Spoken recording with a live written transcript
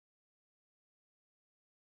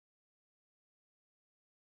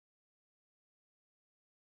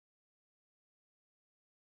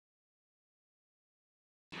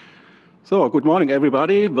So, good morning,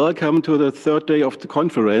 everybody. Welcome to the third day of the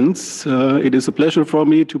conference. It is a pleasure for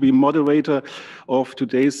me to be moderator of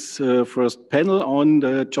today's first panel on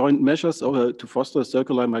the joint measures to foster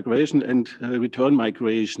circular migration and return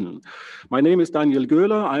migration. My name is Daniel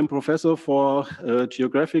Göler. I'm professor for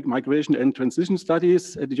Geographic, Migration and Transition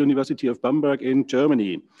Studies at the University of Bamberg in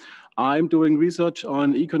Germany. I'm doing research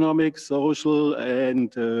on economic, social, and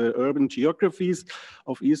urban geographies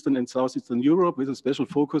of Eastern and Southeastern Europe with a special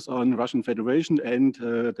focus on Russian Federation and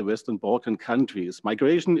the Western Balkan countries.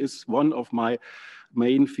 Migration is one of my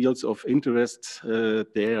main fields of interest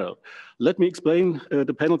there. Let me explain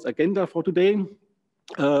the panel's agenda for today.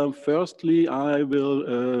 Firstly, I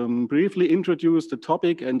will briefly introduce the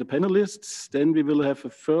topic and the panelists. Then we will have a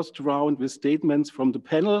first round with statements from the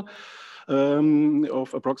panel.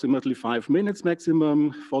 Of approximately 5 minutes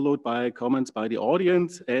maximum, followed by comments by the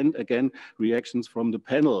audience and again, reactions from the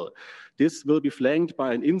panel. This will be flanked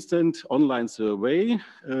by an instant online survey.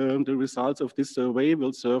 The results of this survey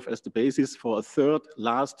will serve as the basis for a third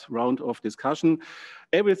last round of discussion.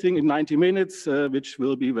 Everything in 90 minutes, which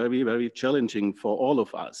will be very, very challenging for all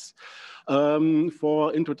of us.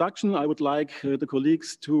 For introduction, I would like the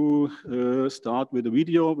colleagues to start with a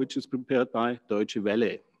video which is prepared by Deutsche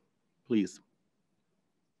Welle. Please.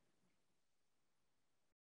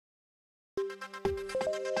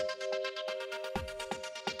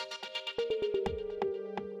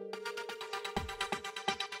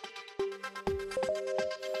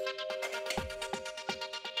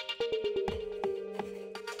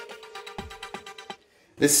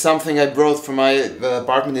 This is something I brought from my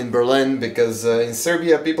apartment in Berlin because in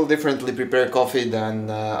Serbia people differently prepare coffee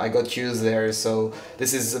than I got used there. So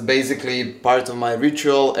this is basically part of my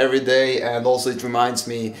ritual every day, and also it reminds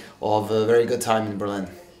me of a very good time in Berlin.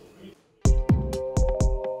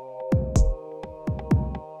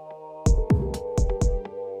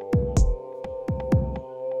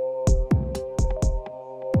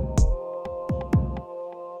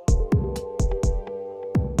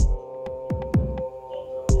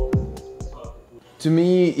 To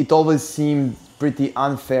me, it always seemed pretty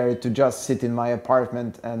unfair to just sit in my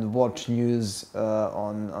apartment and watch news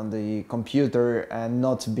on the computer and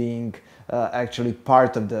not being actually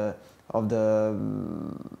part of the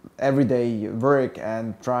everyday work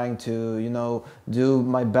and trying to, do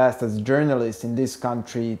my best as a journalist in this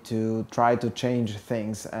country to try to change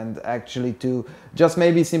things and actually to just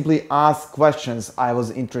maybe simply ask questions I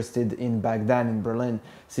was interested in back then in Berlin,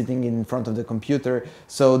 sitting in front of the computer.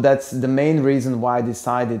 So that's the main reason why I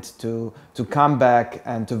decided to come back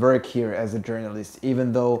and to work here as a journalist,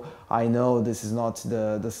 even though I know this is not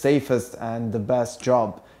the safest and the best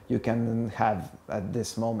job you can have at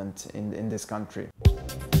this moment in this country.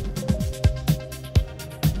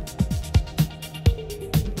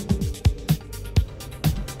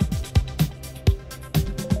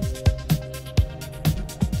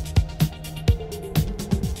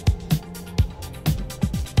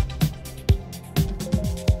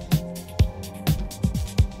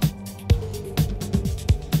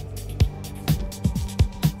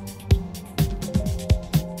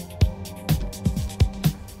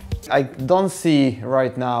 I don't see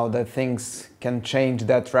right now that things can change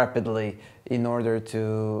that rapidly in order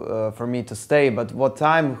to for me to stay. But what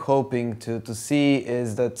I'm hoping to see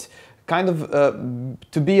is that kind of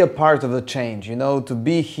to be a part of the change, to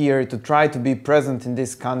be here, to try to be present in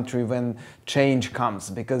this country when change comes.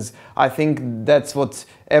 Because I think that's what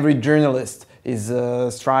every journalist is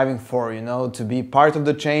striving for, to be part of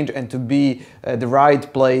the change and to be at the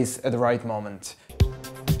right place at the right moment.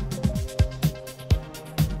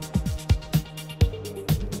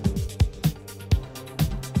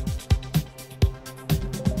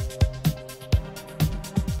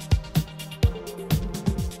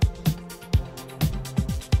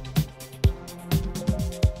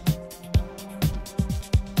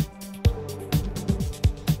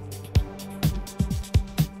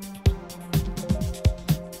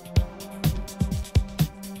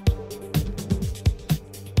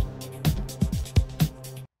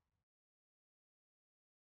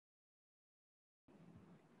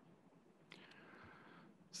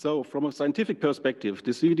 So from a scientific perspective,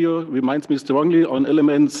 this video reminds me strongly on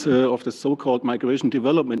elements of the so-called migration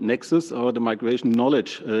development nexus or the migration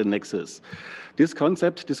knowledge nexus. This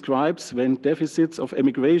concept describes when deficits of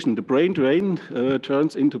emigration, the brain drain,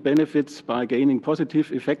 turns into benefits by gaining positive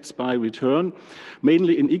effects by return,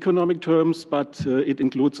 mainly in economic terms, but it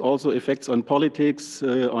includes also effects on politics,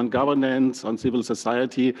 on governance, on civil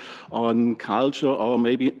society, on culture, or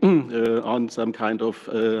maybe on some kind of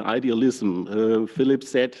idealism. Philip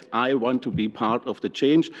said, I want to be part of the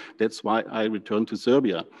change, that's why I returned to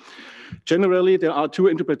Serbia. Generally, there are two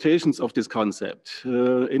interpretations of this concept.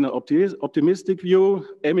 In an optimistic view,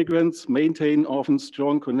 emigrants maintain often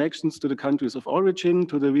strong connections to the countries of origin,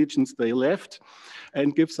 to the regions they left,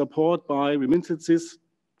 and give support by remittances.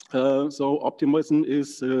 So optimism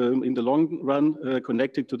is, in the long run,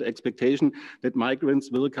 connected to the expectation that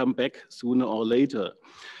migrants will come back sooner or later.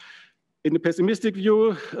 In the pessimistic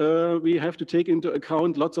view, we have to take into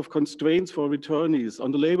account lots of constraints for returnees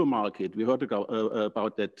on the labor market. We heard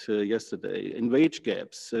about that yesterday, in wage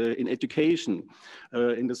gaps, in education,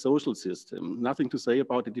 in the social system. Nothing to say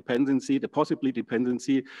about the dependency, the possible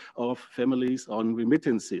dependency of families on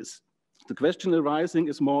remittances. The question arising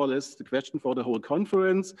is more or less the question for the whole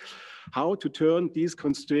conference, how to turn these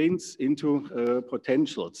constraints into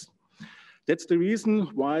potentials. That's the reason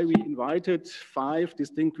why we invited 5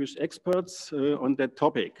 distinguished experts on that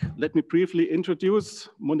topic. Let me briefly introduce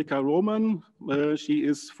Monika Roman. She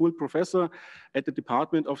is full professor at the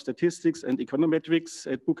Department of Statistics and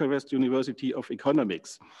Econometrics at Bucharest University of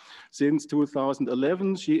Economics. Since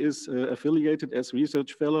 2011, she is affiliated as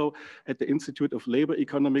research fellow at the Institute of Labor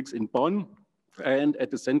Economics in Bonn and at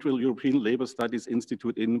the Central European Labor Studies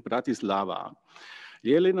Institute in Bratislava.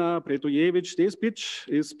 Jelena Predojević-Despić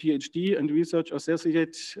is PhD and research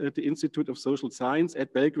associate at the Institute of Social Science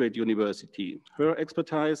at Belgrade University. Her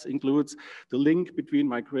expertise includes the link between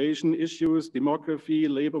migration issues, demography,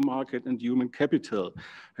 labor market, and human capital.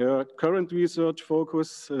 Her current research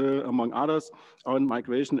focus, among others, on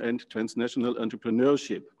migration and transnational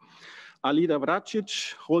entrepreneurship. Alida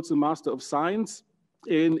Vračić holds a Master of Science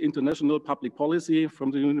in International Public Policy from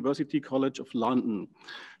the University College of London.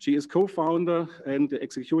 She is co-founder and the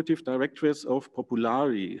executive directress of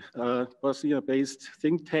Populari, a Bosnia-based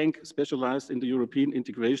think tank specialized in the European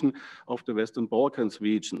integration of the Western Balkans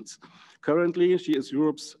regions. Currently, she is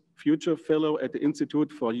Europe's Future Fellow at the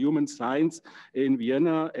Institute for Human Science in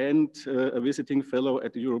Vienna and a visiting fellow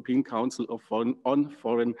at the European Council on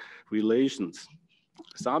Foreign Relations.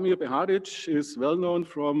 Samir Beharić is well known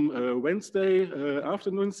from Wednesday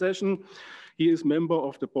afternoon session. He is member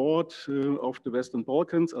of the board of the Western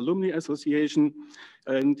Balkans Alumni Association,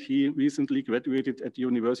 and he recently graduated at the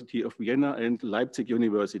University of Vienna and Leipzig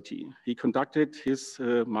University. He conducted his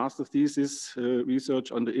master thesis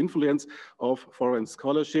research on the influence of foreign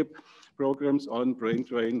scholarship programs on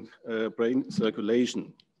brain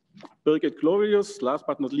circulation. Birgit Glorius, last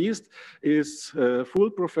but not least, is a full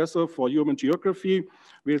professor for human geography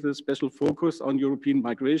with a special focus on European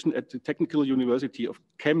migration at the Technical University of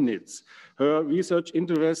Chemnitz. Her research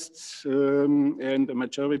interests and a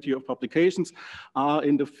majority of publications are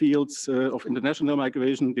in the fields of international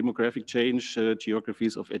migration, demographic change,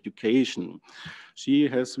 geographies of education. She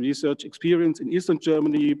has research experience in Eastern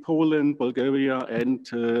Germany, Poland, Bulgaria, and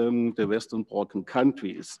the Western Balkan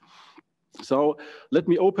countries. So let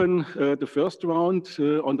me open the first round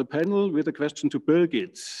on the panel with a question to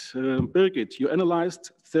Birgit. Birgit, you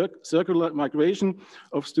analyzed circular migration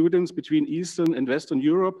of students between Eastern and Western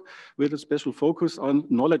Europe with a special focus on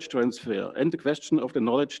knowledge transfer and the question of the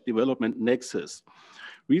knowledge development nexus.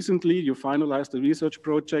 Recently, you finalized a research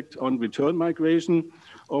project on return migration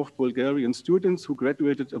of Bulgarian students who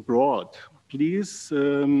graduated abroad. Please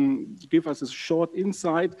give us a short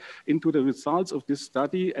insight into the results of this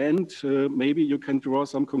study, and maybe you can draw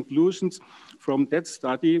some conclusions from that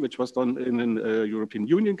study, which was done in a European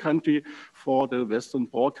Union country for the Western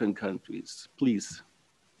Balkan countries. Please.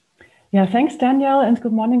 Yeah, thanks, Daniel, and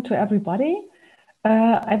good morning to everybody.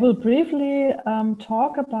 I will briefly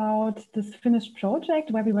talk about this Finnish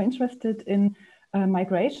project where we were interested in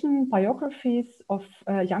migration biographies of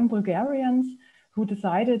young Bulgarians who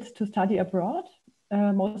decided to study abroad.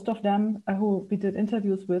 Most of them who we did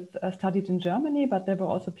interviews with studied in Germany, but there were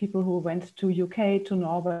also people who went to UK, to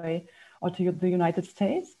Norway, or to the United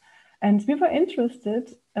States. And we were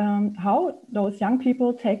interested how those young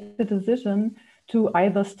people take the decision to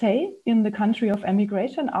either stay in the country of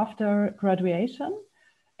emigration after graduation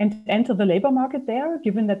and enter the labor market there,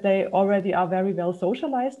 given that they already are very well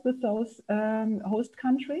socialized with those host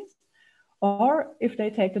countries, or if they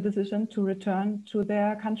take the decision to return to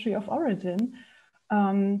their country of origin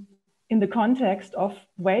in the context of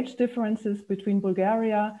wage differences between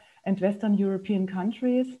Bulgaria and Western European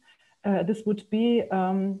countries. This would be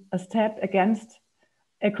a step against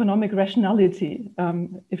economic rationality,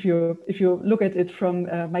 if you look at it from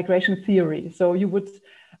migration theory. So you would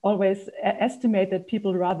always estimate that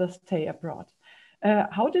people rather stay abroad.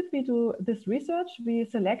 How did we do this research? We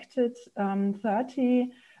selected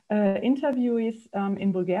 30 interviewees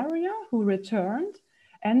in Bulgaria who returned,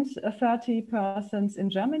 and 30 persons in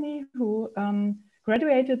Germany who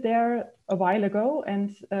graduated there a while ago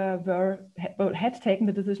and had taken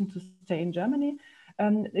the decision to stay in Germany.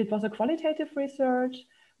 It was a qualitative research.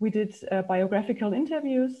 We did biographical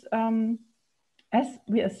interviews, as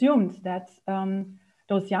we assumed that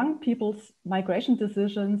those young people's migration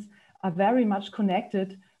decisions are very much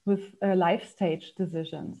connected with life stage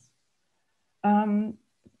decisions.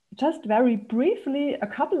 Just very briefly, a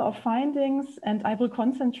couple of findings, and I will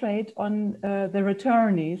concentrate on the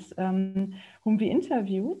returnees whom we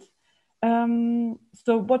interviewed.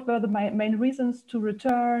 So what were the main reasons to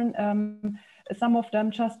return? Some of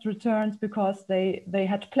them just returned because they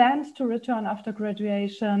had planned to return after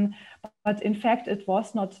graduation, but in fact it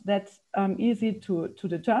was not that easy to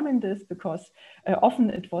determine this, because often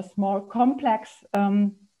it was more complex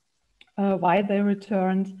why they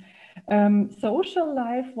returned. Social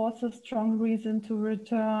life was a strong reason to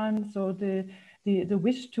return. So the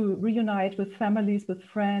wish to reunite with families, with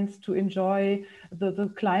friends, to enjoy the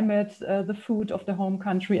climate, the food of the home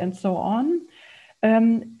country, and so on.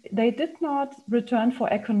 They did not return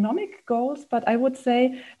for economic goals, but I would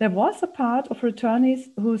say there was a part of returnees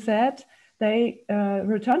who said they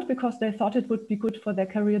returned because they thought it would be good for their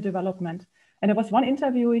career development. And there was one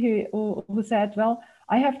interviewee who said, well,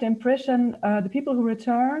 I have the impression the people who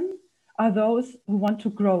return are those who want to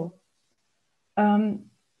grow.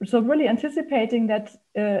 So really anticipating that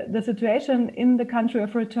the situation in the country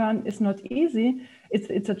of return is not easy,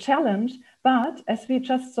 it's a challenge, but as we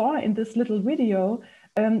just saw in this little video,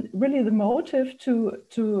 really the motive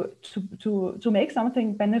to make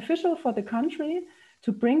something beneficial for the country,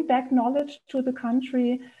 to bring back knowledge to the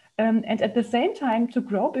country, and at the same time to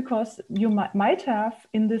grow, because you might have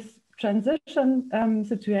in this transition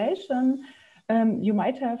situation, you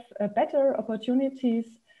might have better opportunities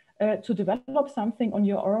to develop something on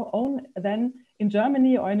your own than in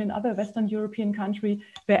Germany or in another Western European country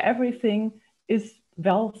where everything is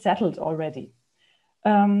well settled already.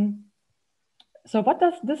 So what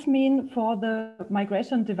does this mean for the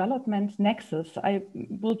migration development nexus? I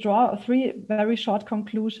will draw 3 very short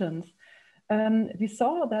conclusions. We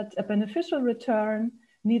saw that a beneficial return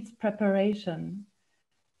needs preparation.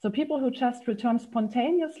 So people who just return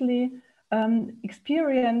spontaneously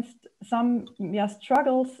experienced some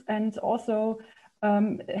struggles, and also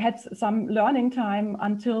had some learning time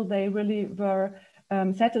until they really were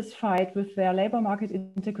satisfied with their labor market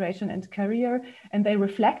integration and career. And they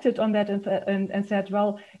reflected on that and said,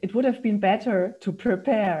 well, it would have been better to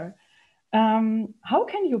prepare. How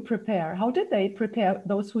can you prepare? How did they prepare,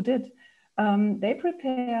 those who did? They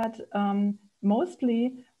prepared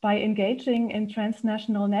mostly by engaging in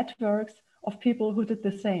transnational networks of people who did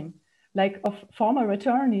the same, like of former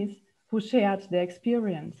returnees who shared their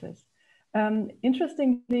experiences.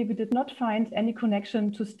 Interestingly, we did not find any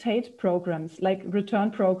connection to state programs, like return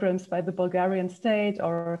programs by the Bulgarian state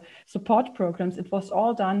or support programs. It was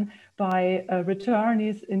all done by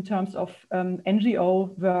returnees in terms of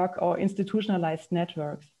NGO work or institutionalized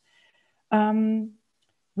networks.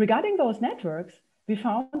 Regarding those networks, we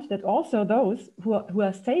found that also those who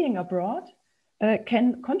are staying abroad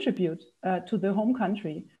can contribute to the home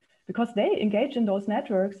country, because they engage in those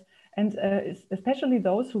networks, and especially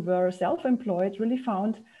those who were self-employed really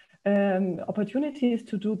found opportunities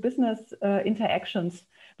to do business interactions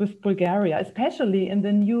with Bulgaria, especially in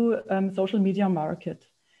the new social media market.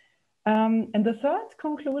 And the third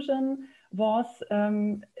conclusion was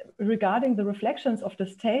regarding the reflections of the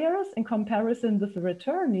stayers in comparison with the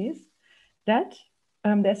returnees, that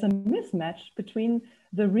there's a mismatch between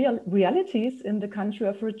the realities in the country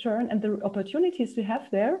of return and the opportunities we have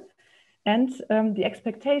there, and the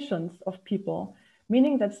expectations of people,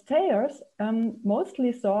 meaning that stayers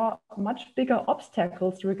mostly saw much bigger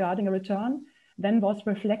obstacles regarding a return than was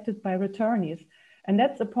reflected by returnees. And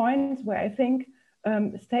that's a point where I think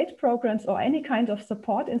state programs or any kind of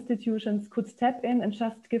support institutions could step in and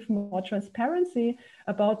just give more transparency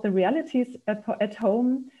about the realities at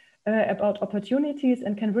home, about opportunities,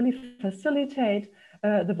 and can really facilitate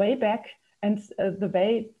the way back and the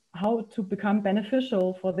way how to become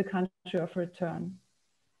beneficial for the country of return.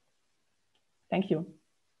 Thank you.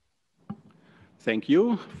 Thank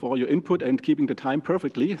you for your input and keeping the time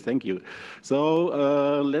perfectly. Thank you.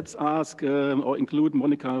 So let's ask or include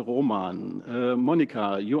Monika Roman.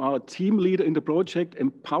 Monika, you are a team leader in the project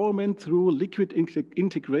Empowerment Through Liquid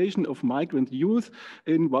Integration of Migrant Youth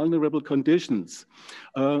in Vulnerable Conditions.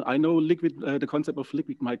 I know the concept of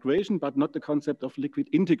liquid migration, but not the concept of liquid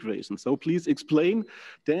integration. So please explain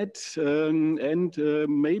that, and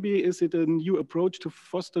maybe is it a new approach to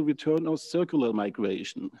foster return or circular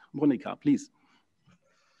migration? Monika, please.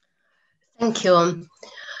 Thank you.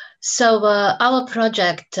 So our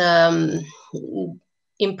project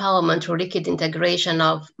empowerment through liquid integration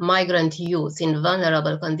of migrant youth in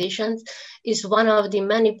vulnerable conditions is one of the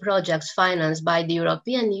many projects financed by the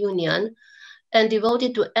European Union and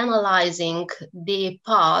devoted to analyzing the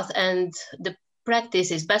path and the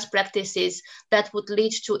practices, best practices that would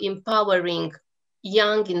lead to empowering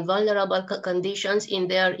young in vulnerable conditions in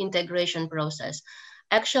their integration process.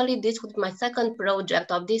 Actually, this would be my second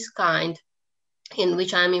project of this kind in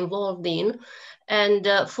which I'm involved in. And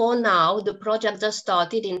for now, the project just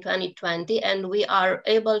started in 2020, and we are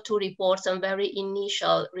able to report some very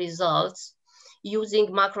initial results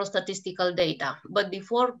using macro statistical data. But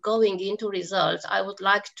before going into results, I would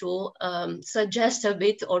like to suggest a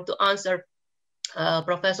bit or to answer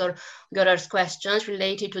Professor Göler's questions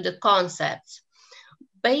related to the concepts.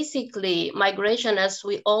 Basically, migration, as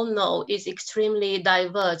we all know, is extremely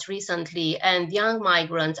diverse recently, and young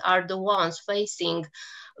migrants are the ones facing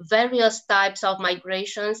various types of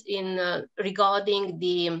migrations in regarding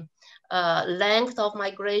the length of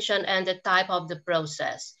migration and the type of the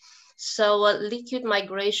process. So liquid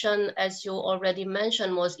migration, as you already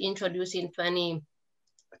mentioned, was introduced in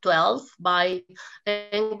 2012 by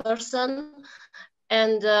Engberson,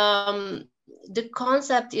 and the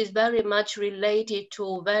concept is very much related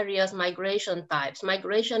to various migration types.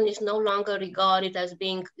 Migration is no longer regarded as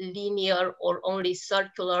being linear or only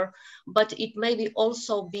circular, but it may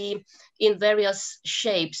also be in various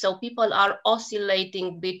shapes. So people are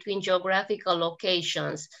oscillating between geographical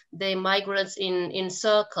locations. They migrate in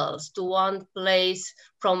circles to one place,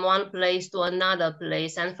 from one place to another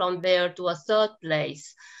place, and from there to a third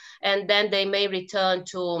place. And then they may return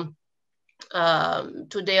to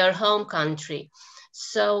their home country.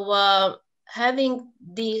 So having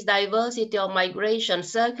this diversity of migration,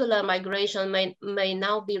 circular migration may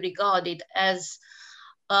now be regarded as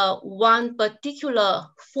one particular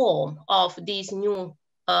form of these new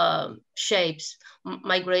shapes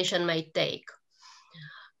migration may take.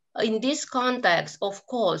 In this context, of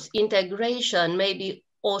course, integration may be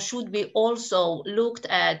or should be also looked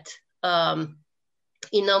at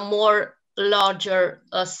in a more larger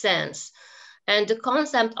sense. And the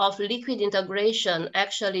concept of liquid integration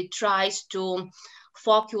actually tries to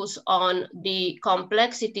focus on the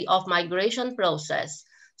complexity of migration process.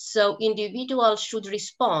 So individuals should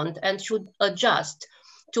respond and should adjust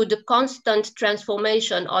to the constant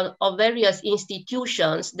transformation of various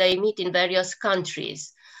institutions they meet in various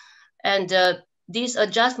countries. And this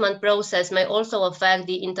adjustment process may also affect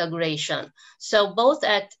the integration. So both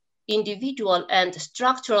at individual and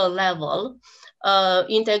structural level,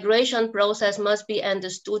 integration process must be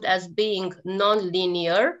understood as being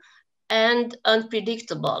non-linear and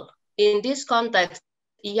unpredictable. In this context,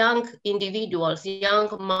 young individuals,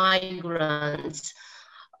 young migrants,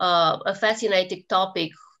 a fascinating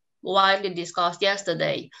topic widely discussed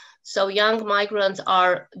yesterday. So young migrants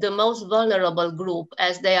are the most vulnerable group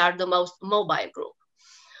as they are the most mobile group.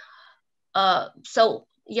 So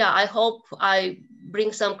yeah, I hope I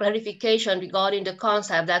bring some clarification regarding the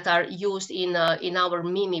concepts that are used in our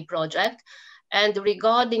MIMI project. And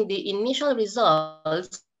regarding the initial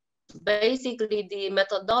results, basically the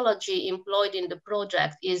methodology employed in the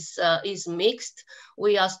project is mixed.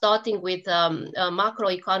 We are starting with a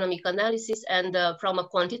macroeconomic analysis and from a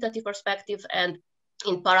quantitative perspective, and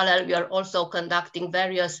in parallel, we are also conducting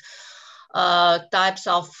various types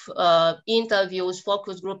of interviews,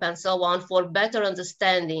 focus group, and so on for better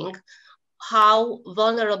understanding how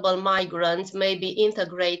vulnerable migrants may be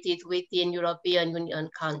integrated within European Union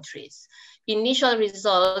countries. Initial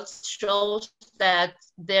results show that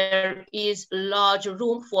there is large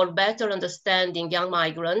room for better understanding young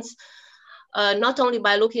migrants, not only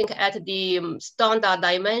by looking at the standard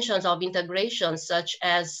dimensions of integration, such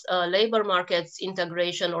as labor markets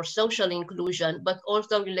integration or social inclusion, but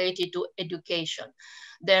also related to education.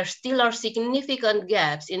 There still are significant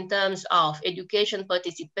gaps in terms of education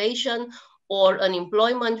participation or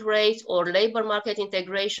unemployment rates or labor market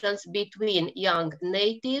integrations between young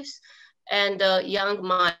natives and young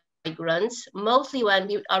migrants, mostly when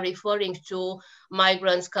we are referring to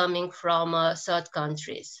migrants coming from third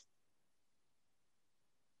countries.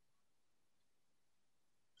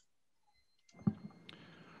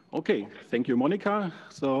 Okay, thank you, Monica.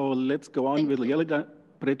 So let's go on with Jelena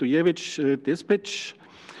Predojević-Despić.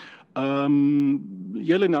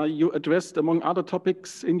 Jelena, you addressed, among other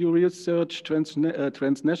topics in your research,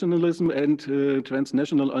 transnationalism and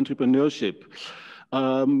transnational entrepreneurship.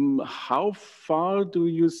 How far do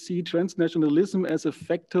you see transnationalism as a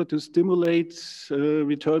factor to stimulate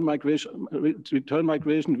return migration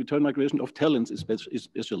of talents,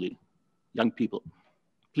 especially young people?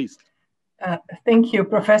 Please. Thank you,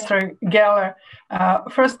 Professor Göler.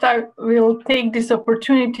 First, I will take this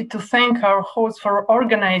opportunity to thank our host for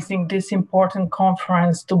organizing this important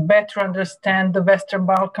conference to better understand the Western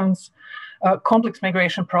Balkans complex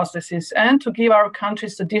migration processes and to give our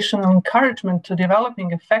countries additional encouragement to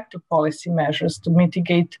developing effective policy measures to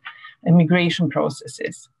mitigate immigration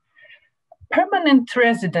processes. Permanent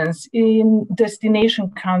residence in destination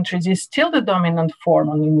countries is still the dominant form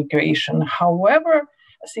of immigration. However,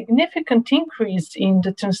 a significant increase in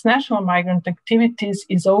the transnational migrant activities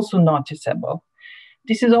is also noticeable.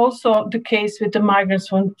 This is also the case with the migrants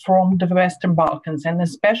from the Western Balkans, and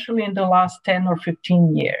especially in the last 10 or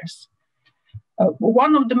 15 years.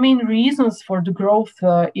 One of the main reasons for the growth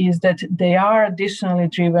is that they are additionally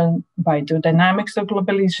driven by the dynamics of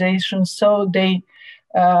globalization, so they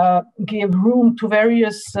give room to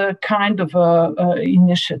various kind of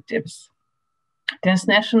initiatives.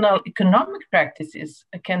 Transnational economic practices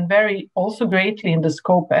can vary also greatly in the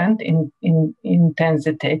scope and in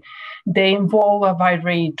intensity. They involve a wide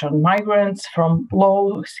range of migrants from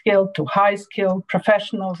low-skilled to high-skilled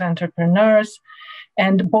professionals, entrepreneurs,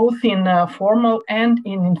 and both in formal and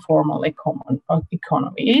in informal economy.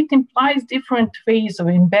 It implies different ways of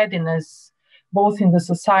embeddedness, both in the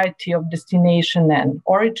society of destination and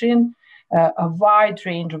origin, a wide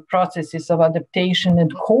range of processes of adaptation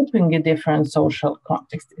and coping in different social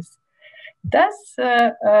contexts. Thus,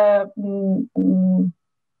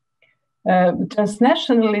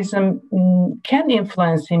 transnationalism can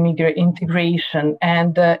influence integration,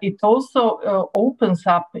 and it also opens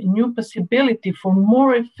up a new possibility for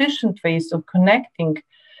more efficient ways of connecting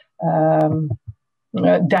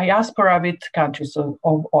diaspora with countries of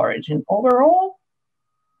origin. Overall,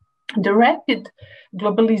 the rapid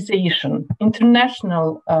globalization,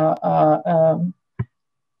 international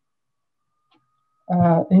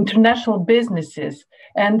businesses,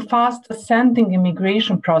 and fast ascending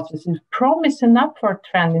immigration processes promise an upward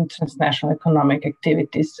trend in transnational economic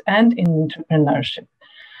activities and in entrepreneurship.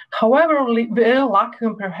 However, we lack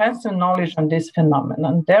comprehensive knowledge on this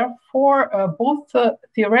phenomenon. Therefore, both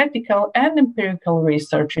theoretical and empirical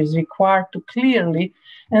research is required to clearly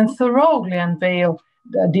and thoroughly unveil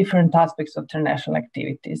the different aspects of international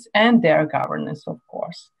activities and their governance, of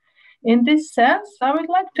course. In this sense, I would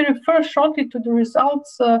like to refer shortly to the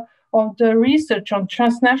results of the research on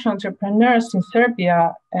transnational entrepreneurs in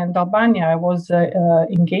Serbia and Albania I was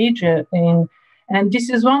engaged in, and this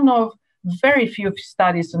is one of very few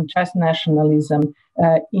studies on transnationalism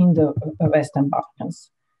in the Western Balkans.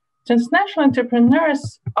 Transnational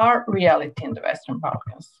entrepreneurs are reality in the Western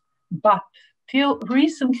Balkans, but till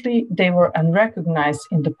recently, they were unrecognized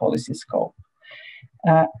in the policy scope.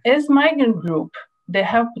 As migrant group, they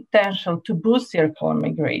have potential to boost circular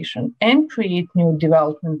migration and create new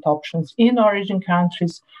development options in origin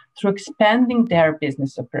countries through expanding their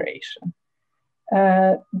business operation.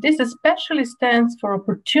 This especially stands for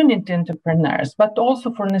opportunity entrepreneurs, but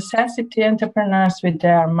also for necessity entrepreneurs with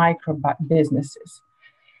their micro businesses.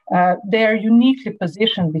 They are uniquely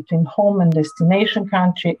positioned between home and destination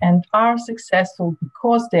country and are successful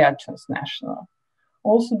because they are transnational.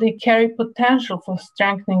 Also, they carry potential for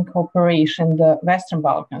strengthening cooperation in the Western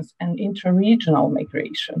Balkans and intra-regional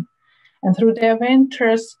migration. And through their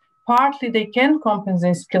ventures, partly they can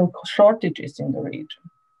compensate skill shortages in the region.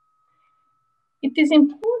 It is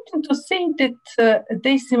important to say that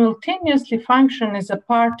they simultaneously function as a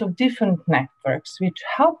part of different networks, which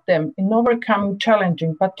help them in overcoming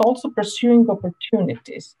challenging, but also pursuing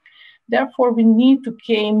opportunities. Therefore, we need to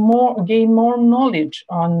gain more knowledge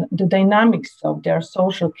on the dynamics of their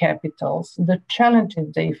social capitals, the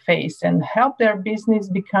challenges they face, and help their business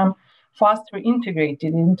become faster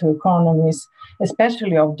integrated into economies,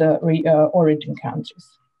 especially of the origin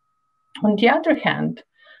countries. On the other hand,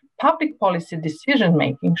 public policy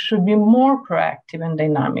decision-making should be more proactive and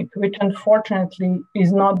dynamic, which unfortunately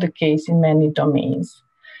is not the case in many domains.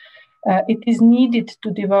 It is needed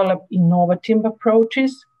to develop innovative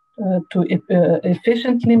approaches to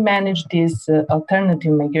efficiently manage these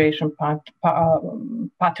alternative migration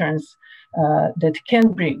patterns that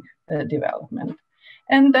can bring development.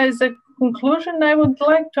 And as a conclusion, I would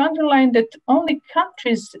like to underline that only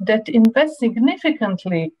countries that invest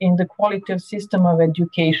significantly in the quality of system of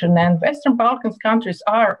education, and Western Balkans countries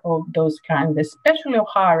are of those kinds, especially of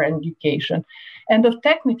higher education and of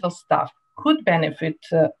technical staff, could benefit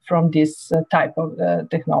from this type of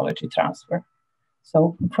technology transfer.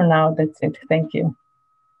 So for now, that's it. Thank you.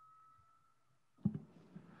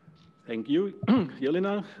 Thank you,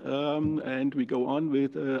 Jelena. And we go on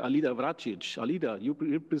with Alida Vračić. Alida, you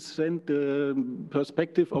represent the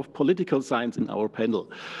perspective of political science in our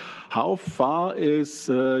panel. How far is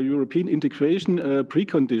European integration a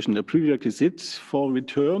precondition, a prerequisite for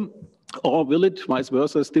return, or will it, vice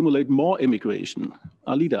versa, stimulate more immigration?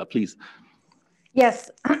 Alida, please.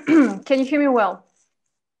 Yes. Can you hear me well?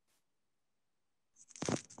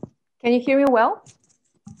 Can you hear me well?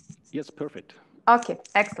 Yes, perfect. Okay,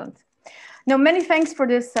 excellent. No, many thanks for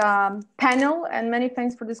this panel and many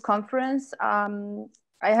thanks for this conference.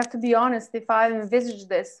 I have to be honest, if I envisaged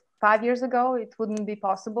this 5 years ago, it wouldn't be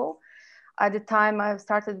possible. At the time, I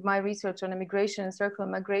started my research on immigration and circular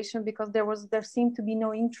migration because there seemed to be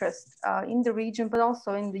no interest in the region, but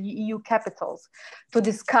also in the EU capitals to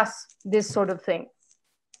discuss this sort of thing.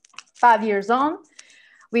 5 years on,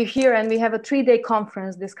 we're here and we have a 3-day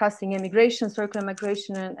conference discussing immigration, circular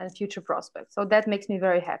migration, and future prospects. So that makes me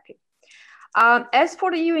very happy. As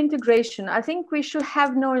for the EU integration, I think we should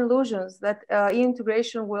have no illusions that EU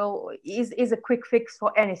integration is a quick fix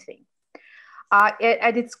for anything.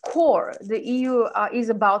 At its core, the EU is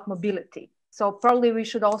about mobility. So probably we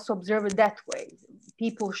should also observe it that way.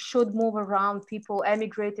 People should move around, people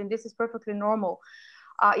emigrate, and this is perfectly normal.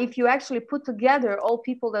 If you actually put together all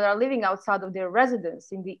people that are living outside of their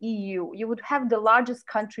residence in the EU, you would have the largest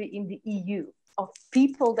country in the EU of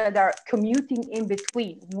people that are commuting in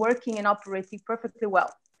between, working and operating perfectly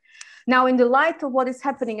well. Now, in the light of what is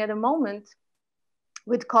happening at the moment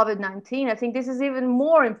with COVID-19, I think this is even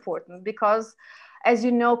more important because, as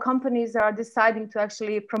you know, companies are deciding to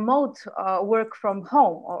actually promote work from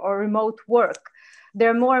home or remote work. There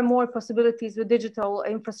are more and more possibilities with digital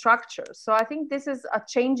infrastructure. So I think this is a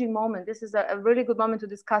changing moment. This is a really good moment to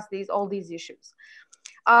discuss all these issues.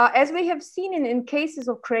 As we have seen in cases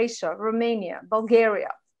of Croatia, Romania,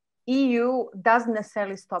 Bulgaria, EU doesn't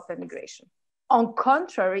necessarily stop immigration. On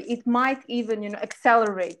contrary, it might even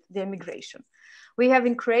accelerate the immigration. We have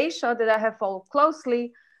in Croatia, that I have followed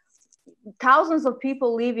closely, thousands of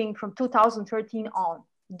people leaving from 2013 on,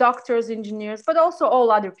 doctors, engineers, but also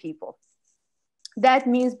all other people. That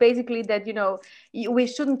means basically that, we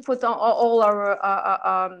shouldn't put all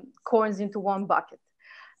our coins into one bucket.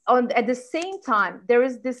 At the same time, there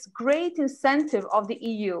is this great incentive of the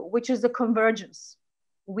EU, which is the convergence.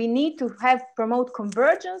 We need to promote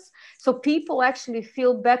convergence so people actually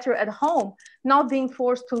feel better at home, not being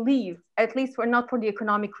forced to leave, at least not for the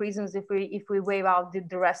economic reasons if we waive out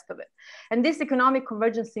the rest of it. And this economic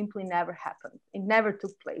convergence simply never happened. It never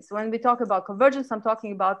took place. When we talk about convergence, I'm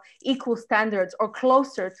talking about equal standards or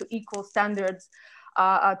closer to equal standards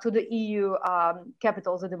to the EU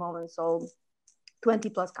capitals at the moment, so 20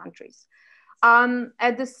 plus countries.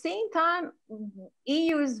 At the same time,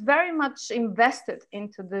 EU is very much invested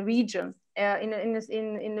into the region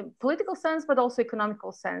in a political sense, but also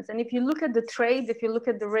economical sense. And if you look at the trade, if you look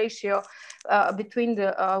at the ratio between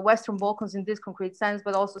the Western Balkans in this concrete sense,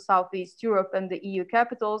 but also Southeast Europe and the EU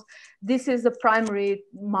capitals, this is the primary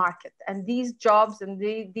market. And these jobs and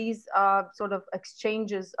these sort of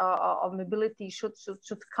exchanges of mobility should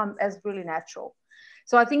come as really natural.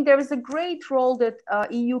 So I think there is a great role that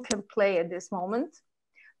EU can play at this moment,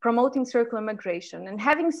 promoting circular migration. And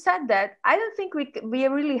having said that, I don't think we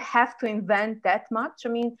really have to invent that much. I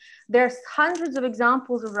mean, there's hundreds of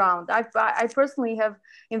examples around. I personally have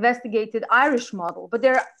investigated Irish model, but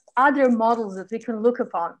there are other models that we can look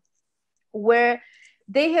upon where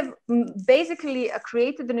they have basically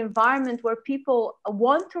created an environment where people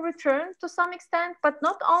want to return to some extent, but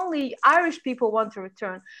not only Irish people want to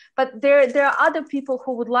return, but there are other people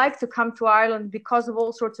who would like to come to Ireland because of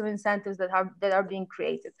all sorts of incentives that are being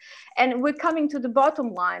created. And we're coming to the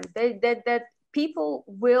bottom line that people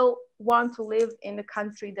will want to live in a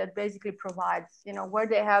country that basically provides, where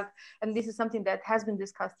they have, and this is something that has been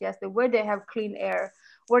discussed yesterday, where they have clean air,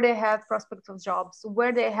 where they have prospects of jobs,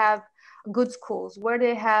 where they have good schools, where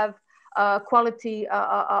they have quality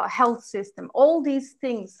health system. All these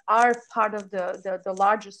things are part of the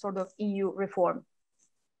larger sort of EU reform.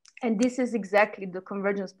 And this is exactly the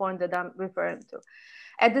convergence point that I'm referring to.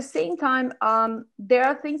 At the same time, there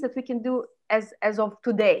are things that we can do as of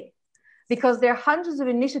today, because there are hundreds of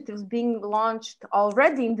initiatives being launched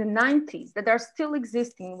already in the 90s that are still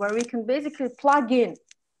existing, where we can basically plug in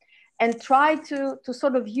and try to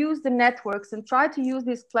sort of use the networks and try to use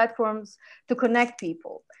these platforms to connect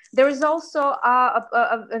people. There is also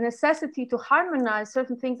a necessity to harmonize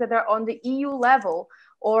certain things that are on the EU level,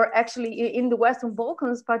 or actually in the Western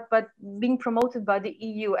Balkans, but being promoted by the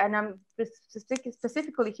EU. And I'm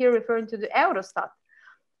specifically here referring to the Eurostat.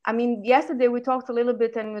 I mean, yesterday we talked a little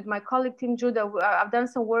bit, and with my colleague Tim Judah, I've done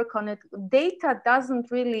some work on it. Data doesn't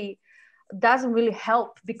really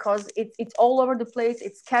help because it's all over the place,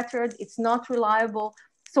 it's scattered, it's not reliable.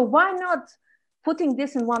 So why not putting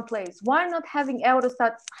this in one place? Why not having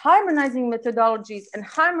Eurostat harmonizing methodologies and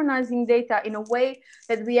harmonizing data in a way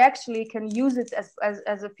that we actually can use it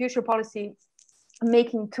as a future policy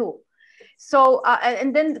making tool? So,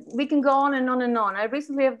 and then we can go on and on and on. I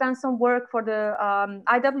recently have done some work for the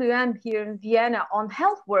IWM here in Vienna on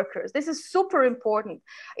health workers. This is super important.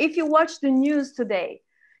 If you watch the news today,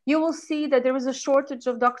 you will see that there is a shortage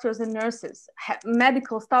of doctors and nurses,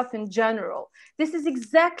 medical staff in general. This is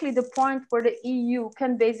exactly the point where the EU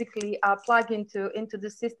can basically plug into the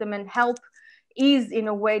system and help ease in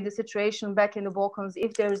a way the situation back in the Balkans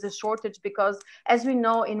if there is a shortage, because as we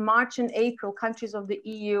know, in March and April, countries of the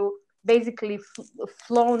EU basically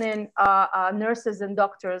flown in nurses and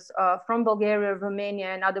doctors from Bulgaria, Romania,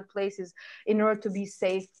 and other places in order to be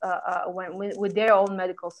safe with their own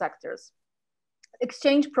medical sectors.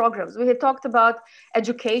 Exchange programs, we had talked about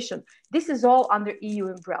education. This is all under EU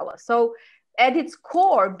umbrella. So at its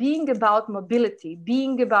core, being about mobility,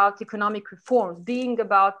 being about economic reforms, being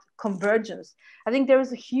about convergence, I think there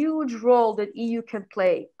is a huge role that EU can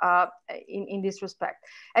play in this respect.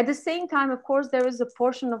 At the same time, of course, there is a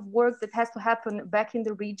portion of work that has to happen back in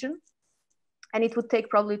the region. And it would take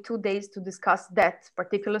probably 2 days to discuss that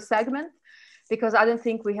particular segment, because I don't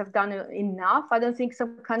think we have done enough. I don't think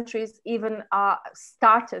some countries even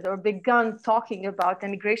started or begun talking about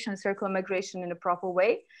immigration and circular migration in a proper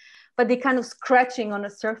way, but they kind of scratching on the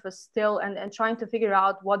surface still and trying to figure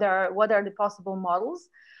out what are the possible models.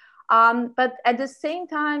 But at the same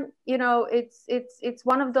time, you know, it's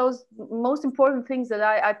one of those most important things that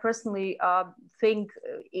I personally think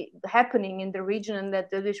happening in the region, and that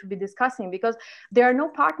we should be discussing, because there are no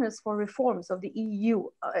partners for reforms of the EU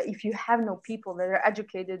if you have no people that are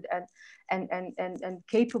educated and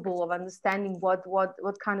capable of understanding what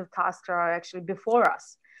kind of tasks are actually before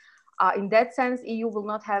us. In that sense, EU will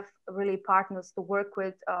not have really partners to work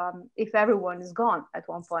with if everyone is gone at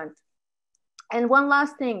one point. And one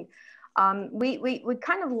last thing, we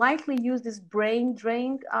kind of lightly use this brain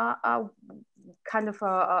drain kind of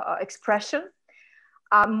expression.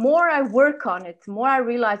 More I work on it, more I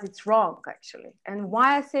realize it's wrong, actually. And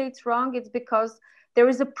why I say it's wrong, it's because there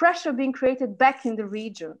is a pressure being created back in the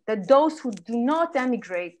region that those who do not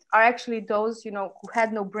emigrate are actually those, you know, who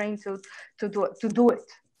had no brain to do it.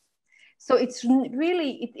 So it's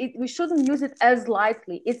really, we shouldn't use it as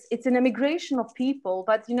lightly. It's an immigration of people,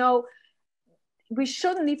 but, you know, we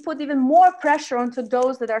shouldn't put even more pressure onto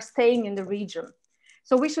those that are staying in the region.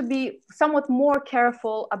 So we should be somewhat more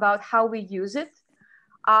careful about how we use it.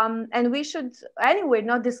 And we should, anyway,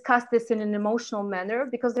 not discuss this in an emotional manner,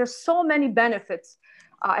 because there's so many benefits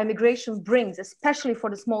immigration brings, especially for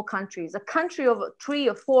the small countries. A country of 3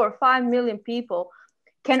 or 4 or 5 million people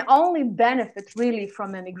can only benefit really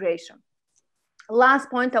from immigration. Last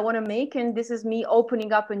point I want to make, and this is me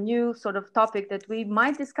opening up a new sort of topic that we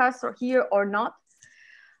might discuss here or not.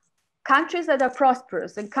 Countries that are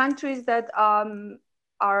prosperous and countries that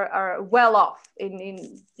are well off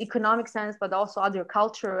in economic sense, but also other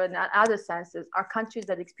culture and other senses, are countries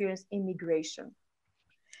that experience immigration.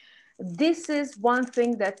 This is one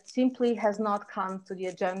thing that simply has not come to the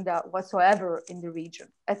agenda whatsoever in the region,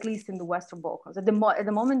 at least in the Western Balkans. At the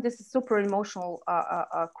moment, this is a super emotional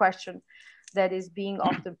question that is being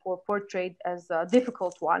often portrayed as a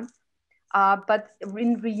difficult one. But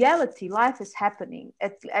in reality, life is happening.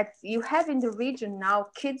 You have in the region now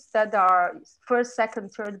kids that are 1st,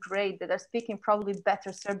 2nd, 3rd grade that are speaking probably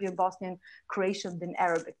better Serbian, Bosnian, Croatian than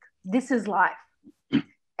Arabic. This is life.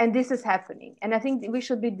 And this is happening. And I think we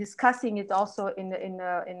should be discussing it also in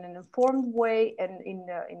an informed way and in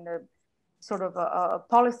a sort of a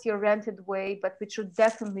policy-oriented way, but we should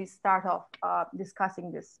definitely start off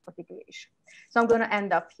discussing this particular issue. So I'm going to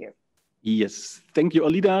end up here. Yes, thank you,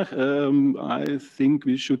 Alida. I think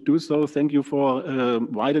we should do so. Thank you for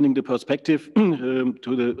widening the perspective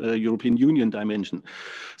to the European Union dimension.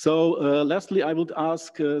 So lastly, I would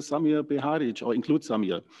ask Samir Beharić, or include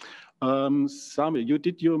Samir. Samir, you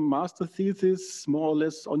did your master thesis more or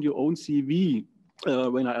less on your own CV,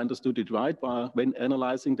 when I understood it right, when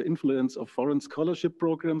analyzing the influence of foreign scholarship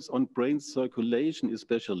programs on brain circulation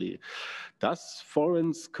especially. Does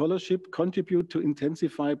foreign scholarship contribute to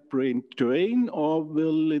intensify brain drain, or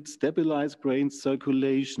will it stabilize brain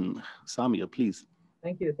circulation? Samir, please.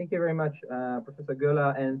 Thank you very much, Professor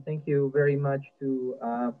Göler, and thank you very much to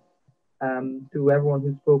everyone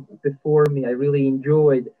who spoke before me. I really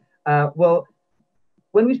enjoyed. Well,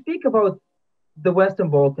 when we speak about the Western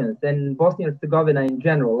Balkans and Bosnia and Herzegovina in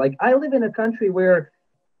general. Like, I live in a country where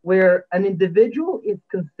an individual is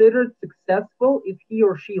considered successful if he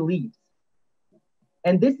or she leaves.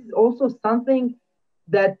 And this is also something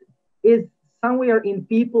that is somewhere in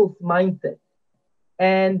people's mindset.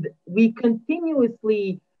 And we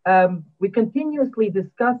continuously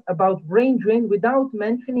discuss about brain drain without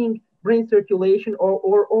mentioning brain circulation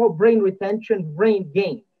or brain retention, brain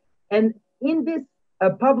gain. And in this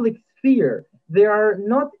public sphere, there are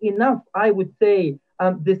not enough, I would say,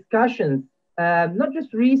 discussions, not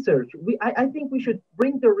just research. I think we should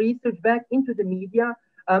bring the research back into the media,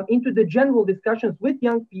 into the general discussions with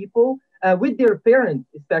young people, with their parents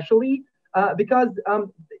especially, because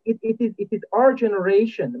it is our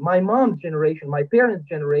generation, my mom's generation, my parents'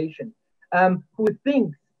 generation, who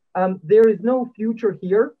thinks there is no future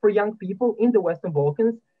here for young people in the Western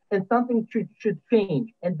Balkans, and something should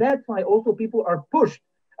change. And that's why also people are pushed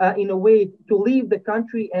in a way to leave the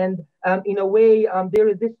country, and in a way there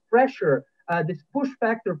is this pressure, this push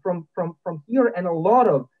factor from here, and a lot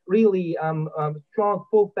of really strong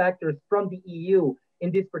pull factors from the EU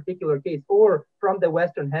in this particular case, or from the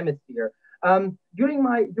Western Hemisphere. During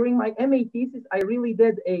my MA thesis, I really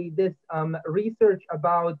did this research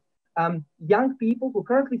about young people who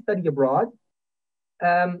currently study abroad.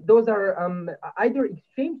 Those are either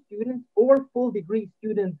exchange students or full degree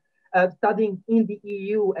students studying in the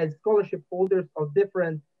EU as scholarship holders of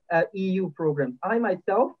different EU programs. I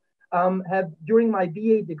myself have, during my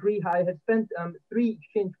BA degree, I have spent 3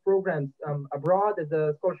 exchange programs abroad as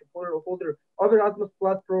a scholarship holder of Erasmus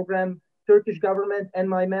Plus program, Turkish government, and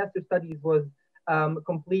my master's studies was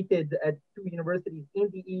completed at 2 universities in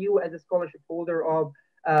the EU as a scholarship holder of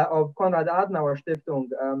Konrad Adenauer Stiftung,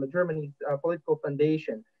 Germany's political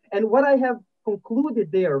foundation. And what I have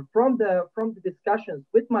concluded there from the discussions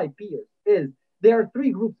with my peers is there are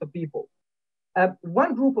 3 groups of people.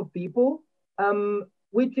 One group of people,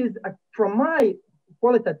 which is from my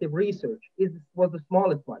qualitative research, was the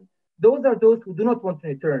smallest one. Those are those who do not want to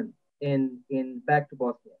return back to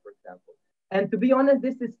Bosnia, for example. And to be honest,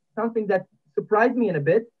 this is something that surprised me in a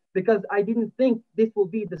bit, because I didn't think this will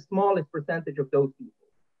be the smallest percentage of those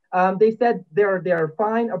people. They said they're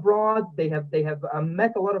fine abroad. They have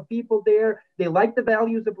met a lot of people there. They like the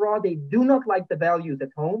values abroad. They do not like the values at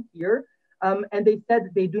home here. And they said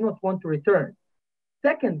they do not want to return.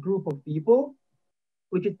 Second group of people,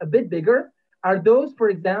 which is a bit bigger, are those, for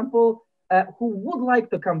example, who would like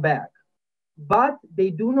to come back, but they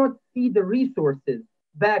do not see the resources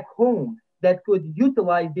back home that could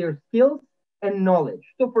utilize their skills and knowledge.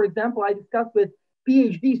 So, for example, I discussed with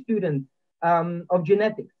PhD students of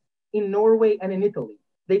genetics in Norway and in Italy.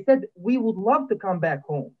 They said, we would love to come back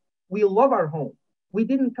home. We love our home. We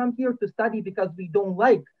didn't come here to study because we don't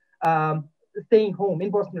like staying home in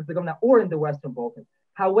Bosnia and Herzegovina or in the Western Balkans.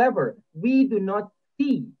 However, we do not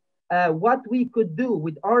see what we could do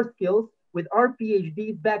with our skills, with our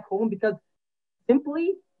PhDs back home, because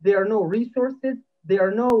simply there are no resources, there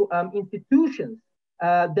are no institutions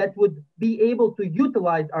that would be able to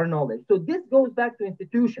utilize our knowledge. So this goes back to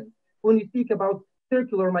institutions when we speak about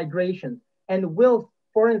circular migration. And will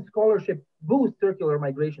foreign scholarship boost circular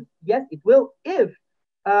migration? Yes, it will, if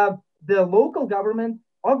the local government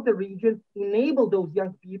of the region enable those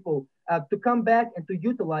young people to come back and to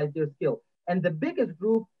utilize their skills. And the biggest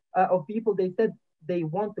group of people, they said they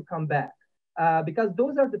want to come back because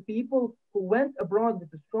those are the people who went abroad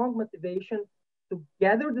with a strong motivation to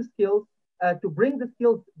gather the skills, to bring the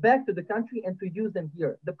skills back to the country and to use them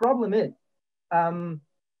here. The problem is,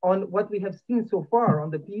 on what we have seen so far on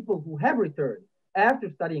the people who have returned after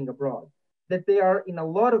studying abroad, that they are in a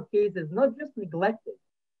lot of cases not just neglected,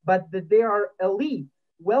 but that they are elite,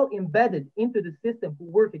 well embedded into the system who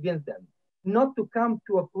work against them, not to come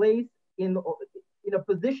to a place in a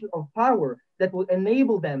position of power that will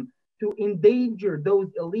enable them to endanger those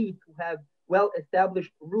elites who have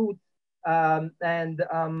well-established roots and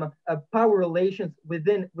power relations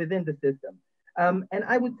within the system. And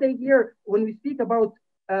I would say here, when we speak about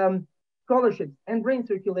scholarships and brain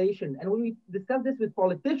circulation, and when we discuss this with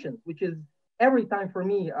politicians, which is every time for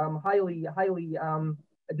me highly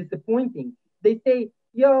disappointing, they say,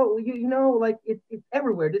 yo, you know, like it's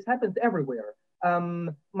everywhere. This happens everywhere.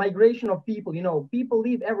 Migration of people, you know, people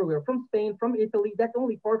leave everywhere, from Spain, from Italy. That's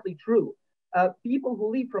only partly true. People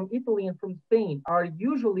who leave from Italy and from Spain are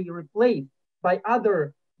usually replaced by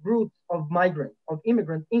other groups of migrants, of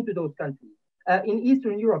immigrants into those countries, in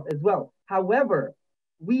Eastern Europe as well. However,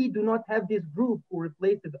 we do not have this group who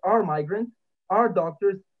replaces our migrants, our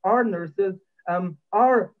doctors, our nurses,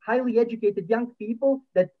 our highly educated young people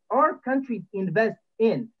that our countries invest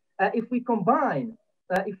in. If we combine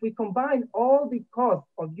if we combine all the costs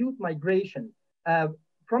of youth migration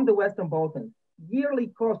from the Western Balkans, yearly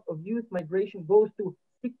cost of youth migration goes to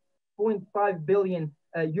 6.5 billion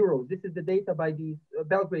euros. This is the data by the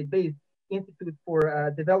Belgrade-based Institute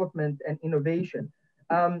for Development and Innovation.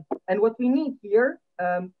 And what we need here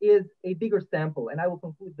is a bigger sample, and I will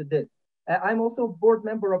conclude with this. I'm also a board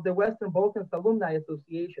member of the Western Balkans Alumni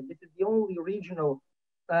Association. This is the only regional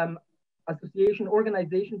association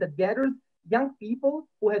organization that gathers young people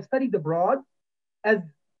who have studied abroad as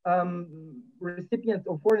recipients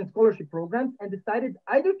of foreign scholarship programs and decided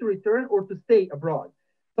either to return or to stay abroad.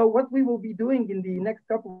 So what we will be doing in the next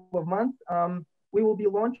couple of months, we will be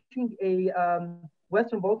launching a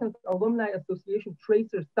Western Balkans Alumni Association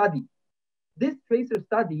tracer study. This tracer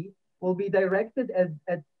study will be directed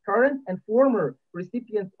at current and former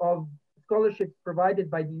recipients of scholarships provided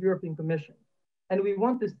by the European Commission. And we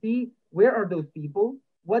want to see where are those people,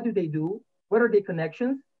 what do they do, what are their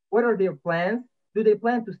connections, what are their plans, do they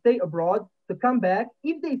plan to stay abroad, to come back?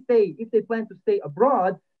 If they plan to stay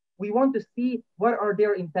abroad, we want to see what are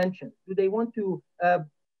their intentions. Do they want to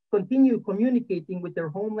continue communicating with their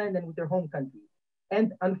homeland and with their home country?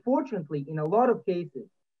 And unfortunately, in a lot of cases,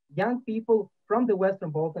 young people from the Western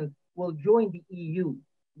Balkans will join the EU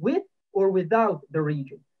with or without the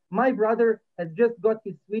region. My brother has just got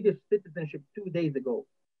his Swedish citizenship 2 days ago.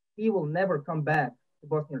 He will never come back to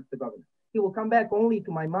Bosnia and Herzegovina. He will come back only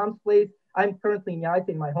to my mom's place. I'm currently in Jajce,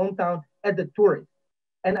 in my hometown, as a tourist.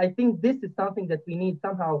 And I think this is something that we need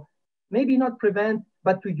somehow, maybe not prevent,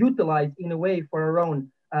 but to utilize in a way for our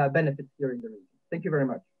own benefits here in the region. Thank you very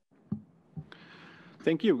much.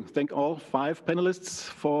 Thank you. Thank all 5 panelists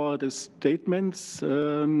for the statements.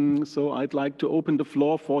 So I'd like to open the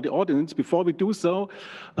floor for the audience. Before we do so,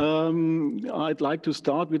 I'd like to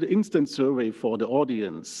start with the instant survey for the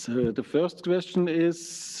audience. The first question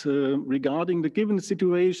is regarding the given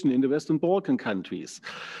situation in the Western Balkan countries.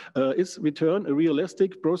 Is return a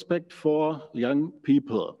realistic prospect for young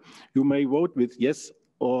people? You may vote with yes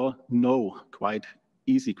or no, quite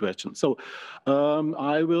easy question. So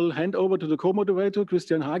I will hand over to the co-moderator,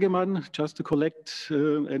 Christian Hagemann, just to collect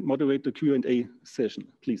and moderate the Q&A session,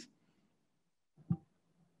 please.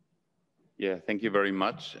 Yeah, thank you very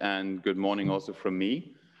much. And good morning also from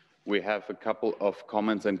me. We have a couple of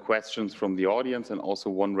comments and questions from the audience and also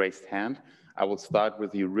one raised hand. I will start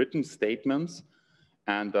with the written statements.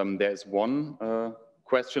 And there's one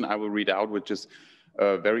question I will read out, which is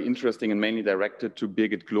very interesting and mainly directed to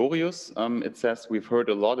Birgit Glorius. It says, we've heard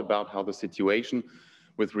a lot about how the situation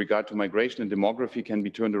with regard to migration and demography can be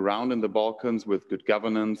turned around in the Balkans with good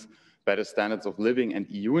governance, better standards of living and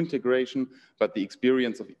EU integration, but the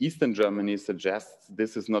experience of Eastern Germany suggests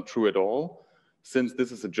this is not true at all. Since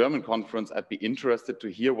this is a German conference, I'd be interested to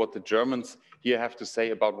hear what the Germans here have to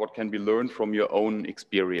say about what can be learned from your own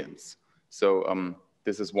experience. So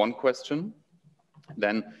this is one question.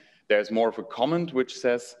 Then there's more of a comment which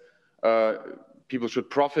says people should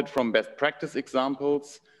profit from best practice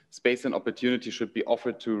examples. Space and opportunity should be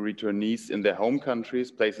offered to returnees in their home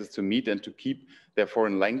countries, places to meet and to keep their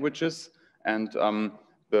foreign languages. And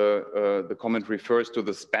the comment refers to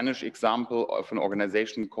the Spanish example of an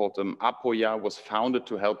organization called Apoya, was founded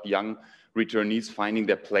to help young returnees finding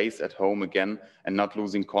their place at home again and not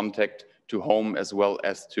losing contact to home as well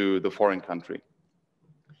as to the foreign country.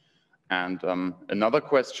 And another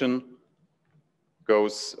question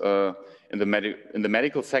goes, in the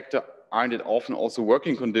medical sector, aren't it often also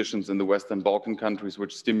working conditions in the Western Balkan countries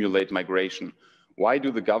which stimulate migration? Why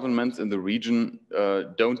do the governments in the region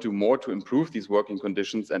don't do more to improve these working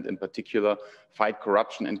conditions and in particular fight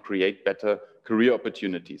corruption and create better career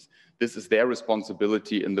opportunities? This is their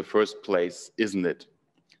responsibility in the first place, isn't it?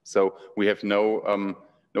 So we have no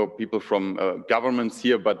people from governments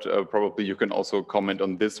here, but probably you can also comment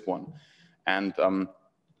on this one. And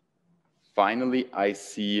finally, I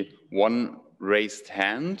see one raised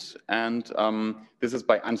hand, and this is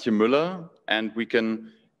by Antje Müller, and we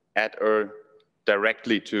can add her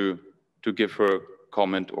directly to give her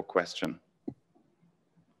comment or question.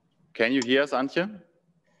 Can you hear us, Antje?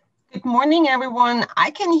 Good morning, everyone.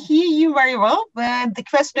 I can hear you very well, but the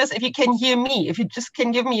question is if you can hear me, if you just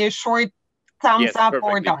can give me a short thumbs up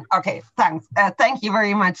or down. Okay, thanks. Thank you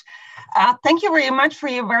very much. Thank you very much for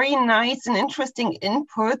your very nice and interesting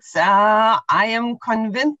inputs. I am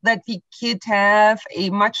convinced that we could have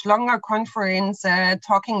a much longer conference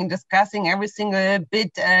talking and discussing every single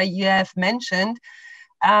bit you have mentioned.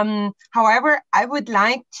 However, I would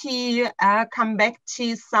like to come back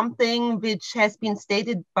to something which has been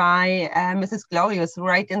stated by Mrs. Glorius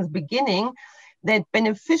right in the beginning, that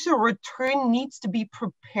beneficial return needs to be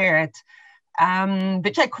prepared.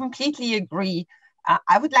 Which I completely agree.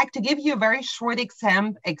 I would like to give you a very short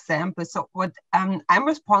example. So what I'm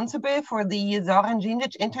responsible for the Zoran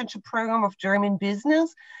Djindjic internship program of German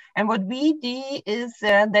business. And what we do is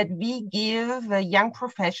that we give young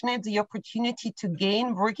professionals the opportunity to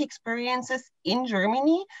gain work experiences in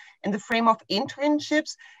Germany in the frame of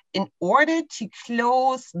internships in order to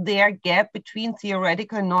close their gap between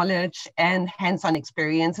theoretical knowledge and hands-on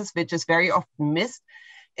experiences, which is very often missed,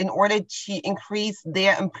 in order to increase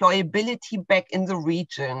their employability back in the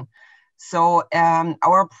region. So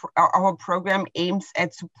our program aims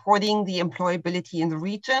at supporting the employability in the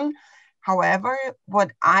region. However,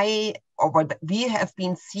 what we have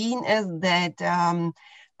been seeing is that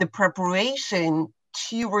the preparation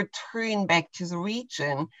to return back to the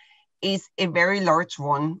region is a very large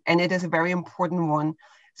one, and it is a very important one.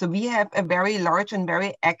 So we have a very large and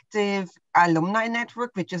very active alumni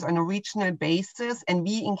network, which is on a regional basis, and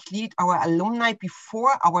we include our alumni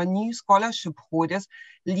before our new scholarship holders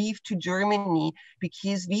leave to Germany,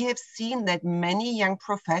 because we have seen that many young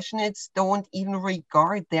professionals don't even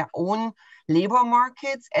regard their own labor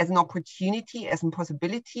markets as an opportunity, as a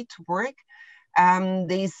possibility to work.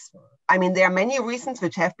 There are many reasons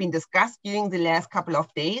which have been discussed during the last couple of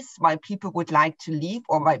days why people would like to leave,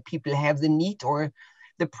 or why people have the need or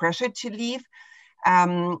the pressure to leave.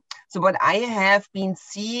 So what I have been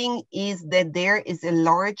seeing is that there is a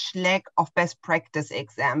large lack of best practice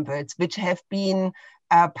examples which have been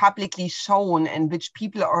publicly shown and which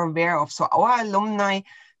people are aware of. So our alumni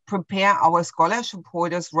prepare our scholarship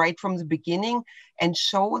holders right from the beginning and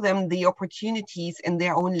show them the opportunities in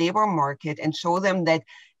their own labor market, and show them that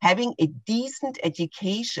having a decent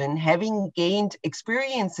education, having gained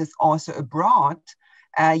experiences also abroad,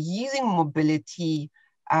 using mobility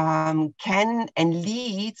can and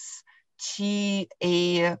leads to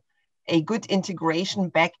a good integration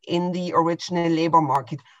back in the original labor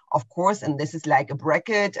market. Of course, and this is like a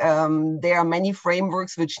bracket, there are many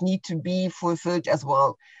frameworks which need to be fulfilled as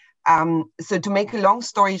well. So to make a long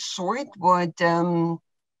story short, or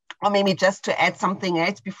maybe just to add something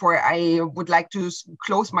else before I would like to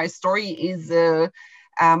close my story, is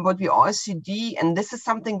what we also do, and this is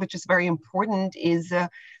something which is very important, is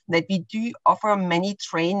that we do offer many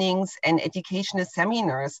trainings and educational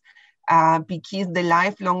seminars, because the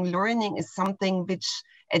lifelong learning is something which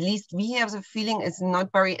at least we have the feeling is not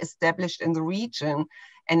very established in the region.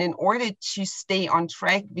 And in order to stay on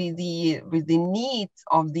track with the needs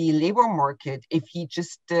of the labor market, if you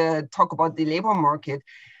just talk about the labor market,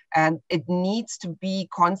 it needs to be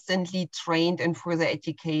constantly trained and further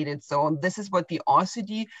educated. So this is what we also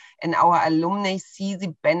do, and our alumni see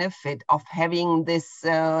the benefit of having this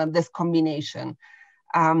this combination.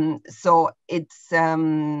 So it's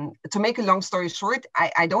to make a long story short,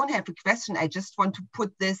 I don't have a question. I just want to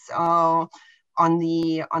put this on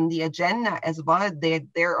the agenda as well.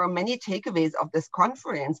 There are many takeaways of this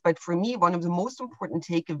conference, but for me, one of the most important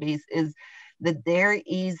takeaways is that there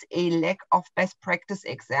is a lack of best practice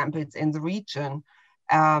examples in the region,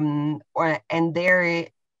 and there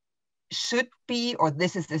should be, or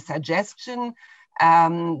this is a suggestion,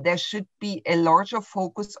 there should be a larger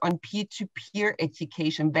focus on peer-to-peer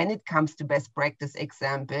education when it comes to best practice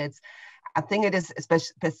examples. I think it is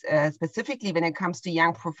specifically when it comes to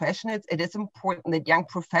young professionals, it is important that young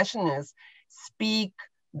professionals speak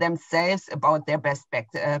themselves about their best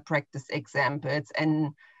practice examples,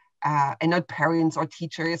 and not parents or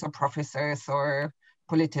teachers or professors or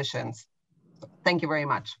politicians. So, thank you very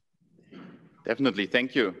much. Definitely,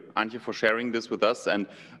 thank you, Antje, for sharing this with us. And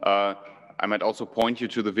I might also point you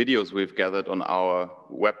to the videos we've gathered on our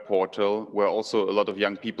web portal, where also a lot of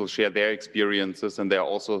young people share their experiences, and there are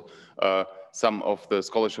also some of the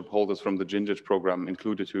scholarship holders from the Djindjic program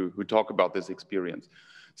included who talk about this experience.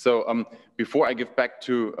 So before I give back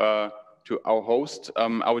to our host,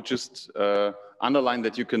 I would just underline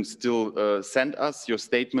that you can still send us your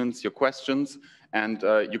statements, your questions, and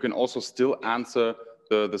you can also still answer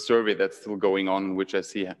the survey that's still going on, which I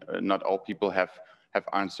see not all people have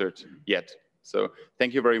answered yet. So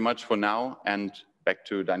thank you very much for now, and back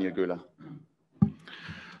to Daniel Göler.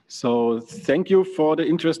 So thank you for the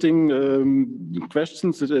interesting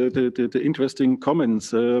questions, the interesting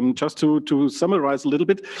comments. Just to summarize a little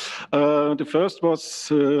bit, the first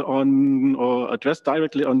was addressed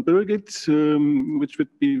directly on Birgit, which would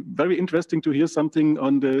be very interesting to hear something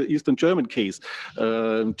on the Eastern German case,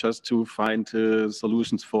 just to find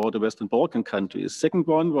solutions for the Western Balkan countries. Second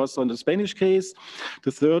one was on the Spanish case.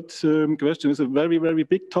 The third question is a very, very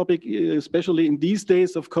big topic, especially in these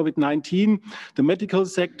days of COVID-19, the medical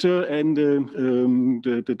sector and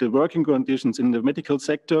the working conditions in the medical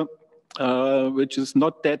sector. which is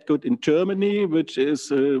not that good in Germany, which is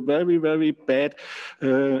very, very bad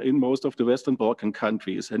in most of the Western Balkan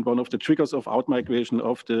countries. And one of the triggers of outmigration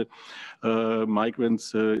of the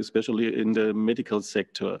migrants, especially in the medical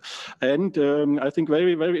sector. And I think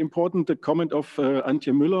very, very important, the comment of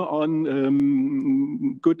Antje Müller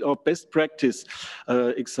on good or best practice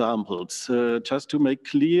examples, just to make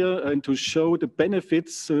clear and to show the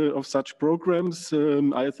benefits of such programs.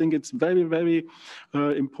 I think it's very, very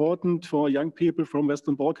important for young people from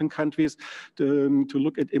Western Balkan countries to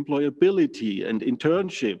look at employability and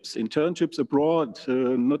internships abroad,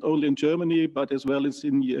 not only in Germany, but as well as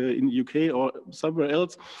in UK or somewhere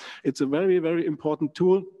else. It's a very, very important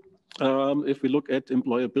tool. If we look at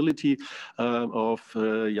employability of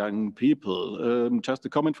young people. Just a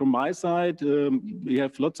comment from my side, we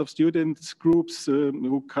have lots of students groups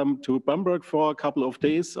who come to Bamberg for a couple of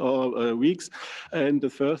days or weeks, and the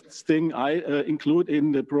first thing I include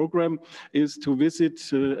in the program is to visit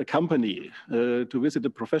a company, to visit a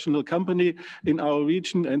professional company in our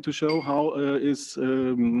region and to show how is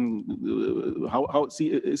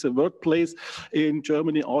a workplace in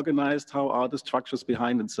Germany organized, how are the structures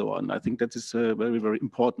behind, and so on. I think that is very, very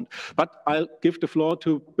important. But I'll give the floor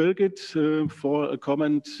to Birgit for a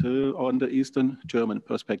comment on the Eastern German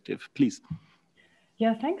perspective, please.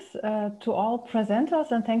 Yeah, thanks to all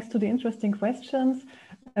presenters, and thanks to the interesting questions,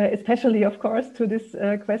 especially, of course, to this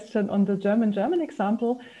question on the German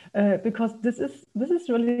example, because this is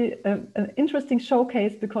really an interesting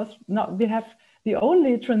showcase, because now we have the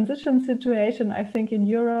only transition situation, I think, in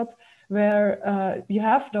Europe where you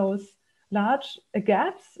have those large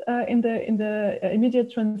gaps in the immediate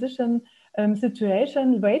transition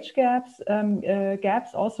situation, wage gaps,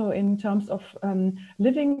 gaps also in terms of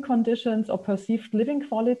living conditions or perceived living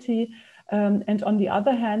quality. And on the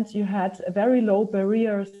other hand, you had very low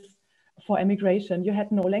barriers for immigration. You had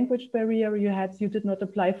no language barrier, you did not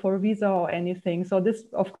apply for a visa or anything. So this,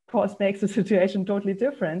 of course, makes the situation totally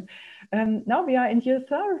different. Now we are in year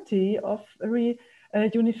 30 of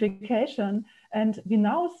reunification. And we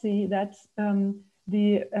now see that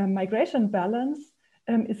the migration balance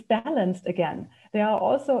is balanced again. There are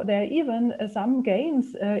even some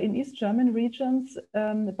gains in East German regions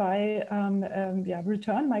by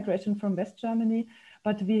return migration from West Germany.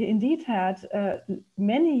 But we indeed had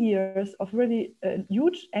many years of really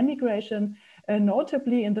huge emigration,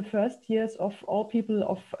 notably in the first years of all people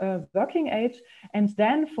of working age. And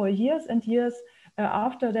then for years and years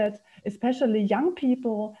after that, especially young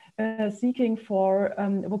people seeking for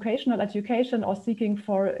vocational education or seeking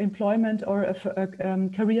for employment or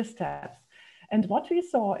career steps. And what we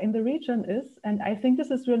saw in the region is, and I think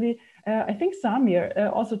this is really, I think Samir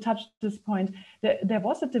also touched this point, there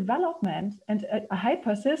was a development and a high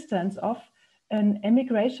persistence of an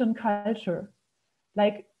immigration culture.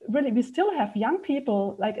 Like really, we still have young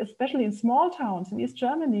people, like especially in small towns in East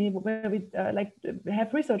Germany, where we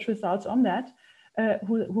have research results on that,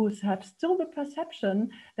 who have still the perception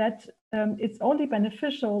that it's only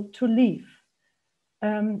beneficial to leave.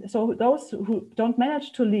 So those who don't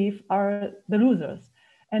manage to leave are the losers.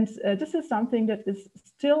 And this is something that is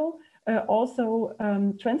still also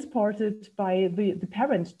transported by the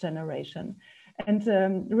parent generation. And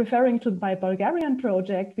referring to my Bulgarian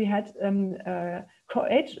project, we had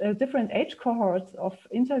different age cohorts of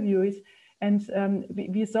interviewees. And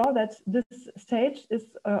we saw that this stage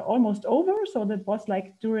is almost over. So that was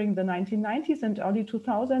like during the 1990s and early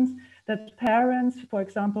 2000s that parents, for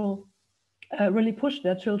example, really pushed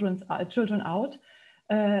their children out.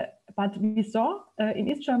 But we saw in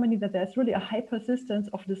East Germany that there's really a high persistence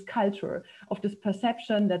of this culture, of this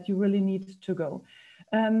perception that you really need to go.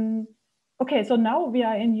 Okay, so now we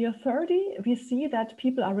are in year 30. We see that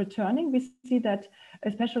people are returning. We see that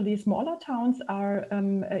especially smaller towns are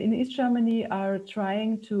in East Germany are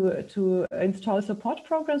trying to install support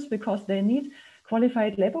programs because they need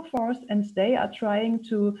qualified labor force, and they are trying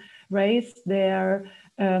to raise their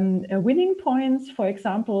winning points. For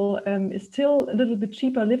example, still a little bit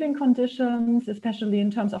cheaper living conditions, especially in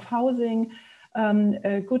terms of housing,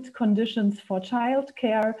 good conditions for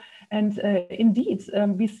childcare. And indeed,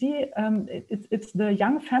 we see it's the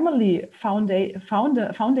young family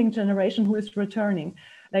founding generation who is returning.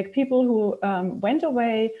 Like people who went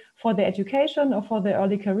away for their education or for their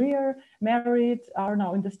early career, married, are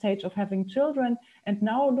now in the stage of having children, and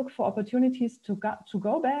now look for opportunities to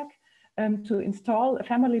go back, to install a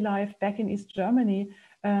family life back in East Germany.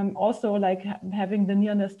 Also like having the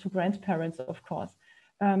nearness to grandparents, of course.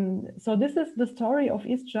 So this is the story of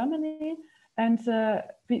East Germany. And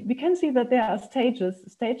we can see that there are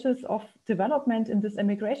stages of development in this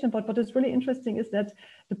immigration. But what is really interesting is that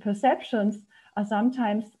the perceptions are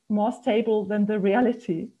sometimes more stable than the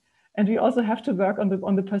reality. And we also have to work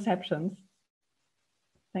on the perceptions.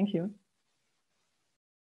 Thank you.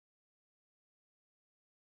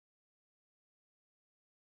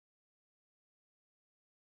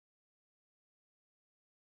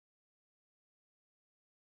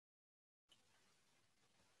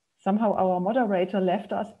 Somehow our moderator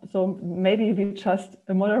left us, so maybe we just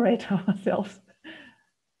moderate ourselves.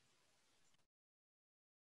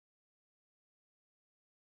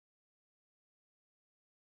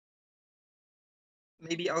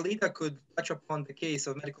 Maybe Alida could touch upon the case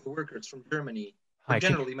of medical workers from Germany, Hi,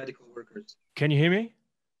 generally medical workers. Can you hear me?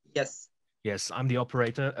 Yes. Yes, I'm the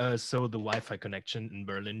operator. So the Wi-Fi connection in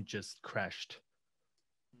Berlin just crashed.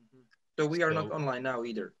 So we are not online now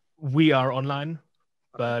either. We are online,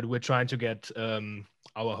 but we're trying to get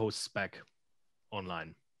our hosts back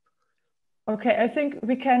online. Okay, I think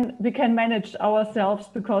we can manage ourselves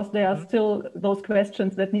because there are still those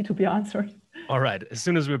questions that need to be answered. All right, as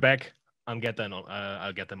soon as we're back, I'll get them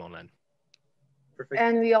online. Perfect.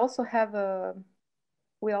 And we also have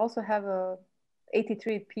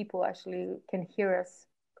 83 people actually can hear us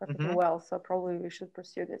perfectly well, so probably we should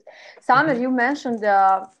pursue this. Samir, you mentioned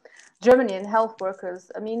Germany and health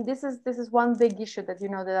workers. I mean, this is one big issue that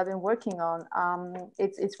that I've been working on.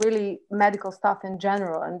 It's really medical stuff in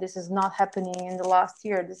general, and this is not happening in the last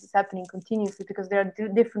year. This is happening continuously because there are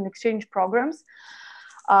different exchange programs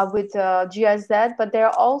with GIZ, but there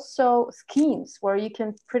are also schemes where you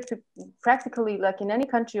can practically, like in any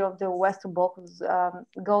country of the Western Balkans,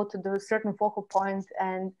 go to the certain focal point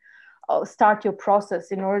and start your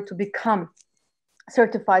process in order to become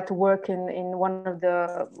certified to work in one of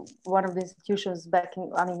the institutions back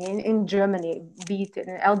in Germany, be it in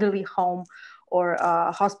an elderly home or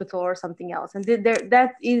a hospital or something else. And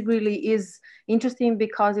that really is interesting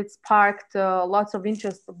because it sparked lots of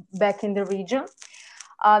interest back in the region.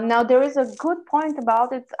 Now there is a good point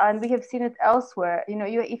about it, and we have seen it elsewhere.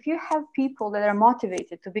 If you have people that are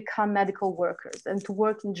motivated to become medical workers and to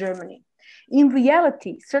work in Germany, in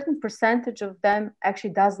reality, certain percentage of them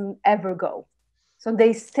actually doesn't ever go. So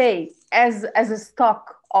they stay as a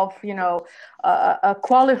stock of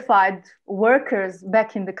qualified workers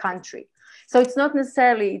back in the country. So it's not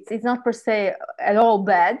necessarily, it's not per se at all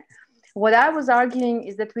bad. What I was arguing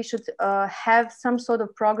is that we should have some sort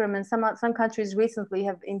of program, and some countries recently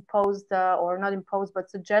have imposed, or not imposed,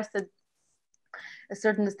 but suggested a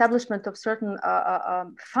certain establishment of certain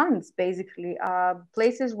funds, basically,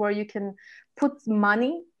 places where you can put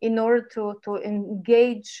money in order to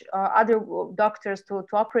engage other doctors to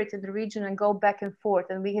operate in the region and go back and forth.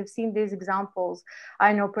 And we have seen these examples.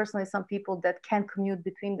 I know personally some people that can't commute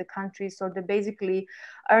between the countries, so they basically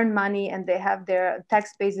earn money and they have their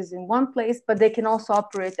tax bases in one place, but they can also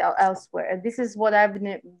operate elsewhere. And this is what I've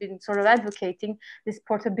been sort of advocating, this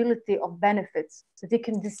portability of benefits, so they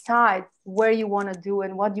can decide where you want to do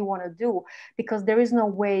and what you want to do, because there is no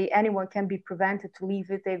way anyone can be prevented to leave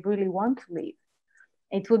if they really want to leave.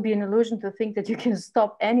 It would be an illusion to think that you can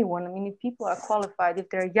stop anyone. I mean, if people are qualified, if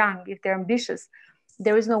they're young, if they're ambitious,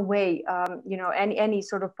 there is no way, any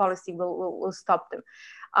sort of policy will stop them.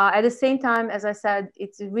 At the same time, as I said,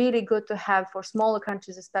 it's really good to have, for smaller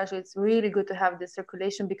countries especially, it's really good to have this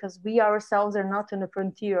circulation, because we ourselves are not on the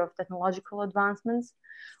frontier of technological advancements.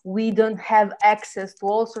 We don't have access to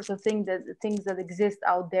all sorts of things that exist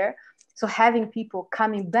out there. So having people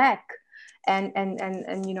coming back and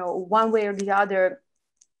one way or the other,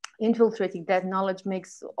 infiltrating that knowledge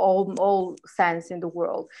makes all sense in the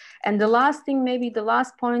world. And the last thing, maybe the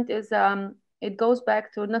last point is, it goes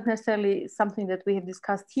back to not necessarily something that we have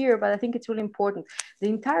discussed here, but I think it's really important. The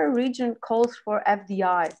entire region calls for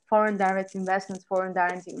FDI, foreign direct investments,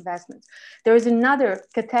 There is another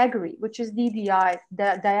category, which is DDI,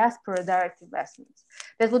 diaspora direct investments.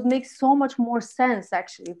 That would make so much more sense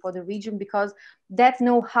actually for the region, because that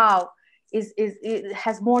know-how it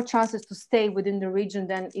has more chances to stay within the region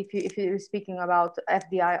than if you're speaking about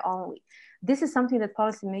FDI only. This is something that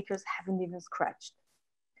policymakers haven't even scratched.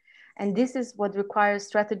 And this is what requires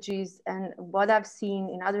strategies, and what I've seen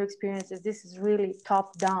in other experiences, this is really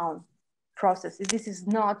top-down process. This is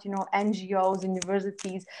not, NGOs,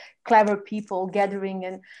 universities, clever people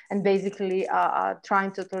gathering and basically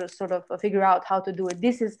trying to sort of figure out how to do it.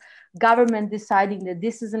 This is government deciding that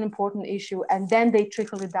this is an important issue, and then they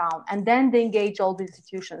trickle it down, and then they engage all the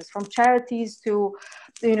institutions, from charities to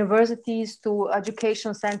universities to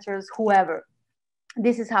education centers, whoever.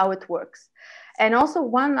 This is how it works. And also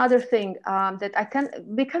one other thing that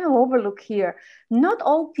we kind of overlook here, not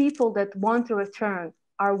all people that want to return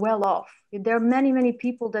are well off. There are many, many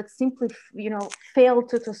people that simply, fail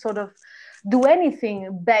to sort of do anything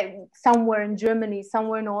back somewhere in Germany,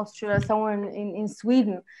 somewhere in Austria, somewhere in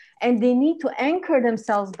Sweden, and they need to anchor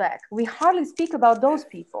themselves back. We hardly speak about those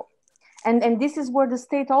people. And this is where the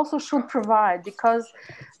state also should provide, because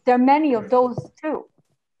there are many of those too.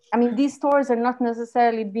 I mean, these stories are not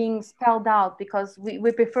necessarily being spelled out because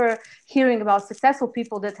we prefer hearing about successful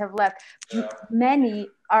people that have left. Many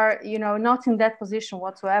are, you know, not in that position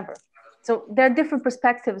whatsoever. So there are different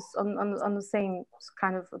perspectives on the same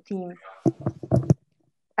kind of theme.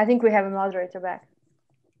 I think we have a moderator back.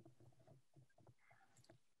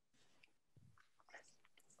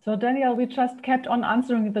 So Daniel, we just kept on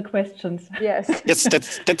answering the questions. Yes. Yes,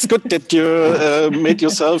 that's good that you made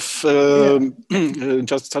yourself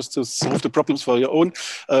just to solve the problems for your own.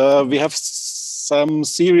 We have some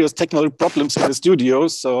serious technical problems in the studio,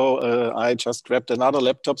 so I just grabbed another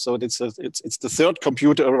laptop. So it's the third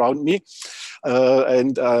computer around me,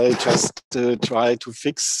 and I just try to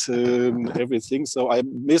fix everything. So I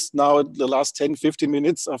missed now the last 10-15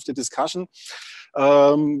 minutes of the discussion.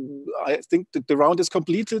 I think that the round is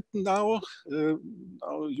completed now.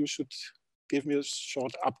 Now you should give me a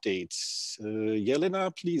short update.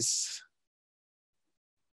 Jelena, please.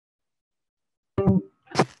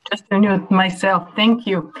 Just unmute myself. Thank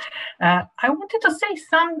you. I wanted to say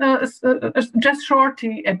just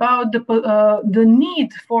shortly about the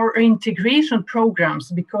need for integration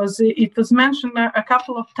programs, because it was mentioned a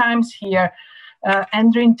couple of times here.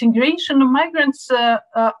 And the integration of migrants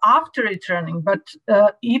after returning, but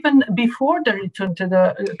even before the return to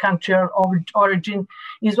the country of origin,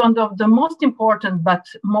 is one of the most important but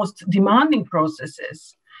most demanding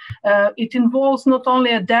processes. It involves not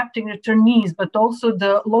only adapting returnees, but also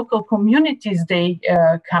the local communities they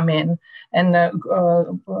come in and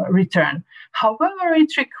return. However,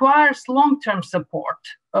 it requires long-term support,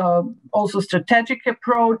 also strategic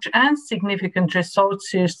approach and significant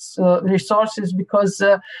resources because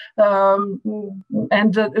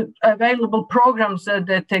available programs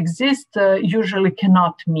that exist usually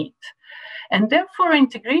cannot meet. And therefore,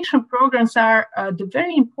 integration programs are the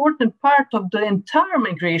very important part of the entire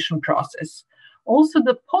migration process. Also,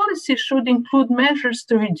 the policy should include measures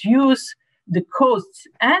to reduce the costs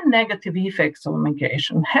and negative effects of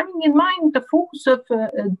migration. Having in mind the focus of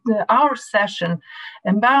our session,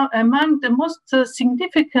 among the most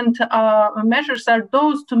significant measures are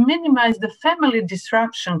those to minimize the family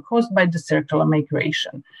disruption caused by the circular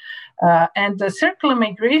migration. And the circular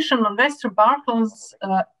migration on Western Balkans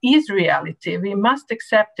is reality. We must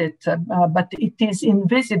accept it, but it is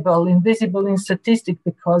invisible in statistics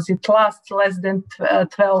because it lasts less than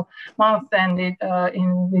 12 months and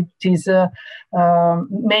it is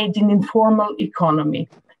made in informal economy,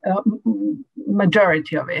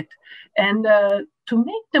 majority of it. And to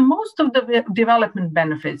make the most of the development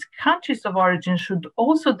benefits, countries of origin should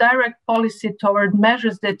also direct policy toward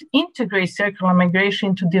measures that integrate circular migration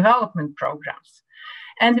into development programs.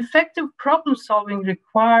 And effective problem solving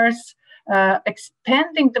requires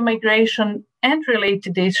expanding the migration and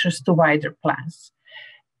related issues to wider plans.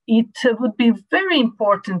 It would be very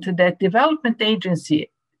important that development agency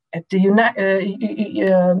at the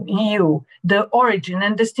EU, the origin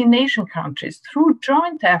and destination countries, through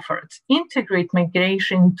joint efforts, integrate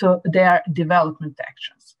migration into their development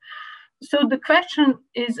actions. So the question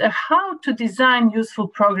is how to design useful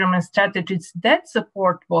programs and strategies that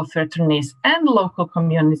support both returnees and local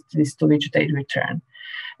communities to which they return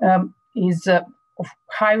is of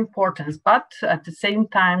high importance, but at the same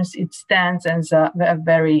time, it stands as a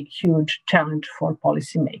very huge challenge for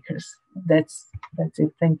policymakers. That's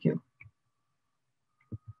it. Thank you.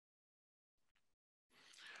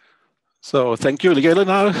 So thank you,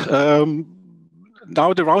 Jelena.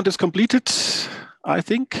 Now the round is completed, I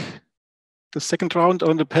think. The second round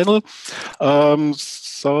on the panel.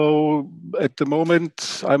 So at the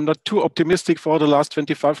moment, I'm not too optimistic for the last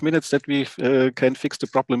 25 minutes that we can fix the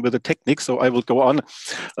problem with the technique. So I will go on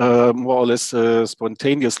more or less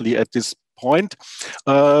spontaneously at this point.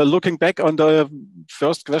 Looking back on the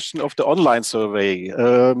first question of the online survey,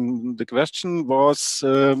 the question was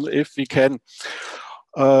if we can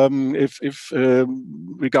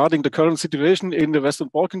regarding the current situation in the Western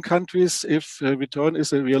Balkan countries, if return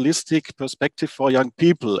is a realistic perspective for young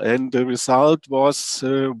people. And the result was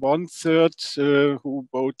 1/3 who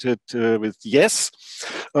voted with yes,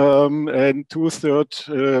 and 2/3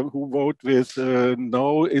 who vote with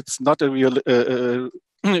no, it's not a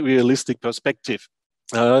realistic perspective.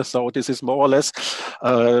 So this is more or less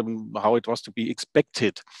how it was to be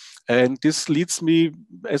expected. And this leads me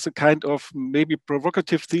as a kind of maybe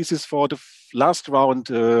provocative thesis for the last round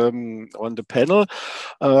on the panel.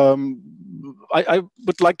 I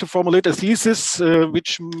would like to formulate a thesis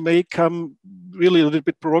which may come really a little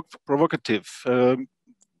bit provocative.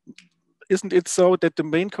 Isn't it so that the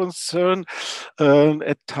main concern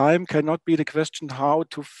at time cannot be the question how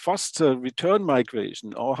to foster return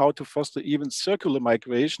migration or how to foster even circular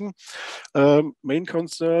migration? Main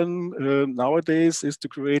concern nowadays is to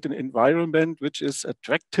create an environment which is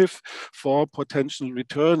attractive for potential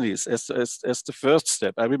returnees as the first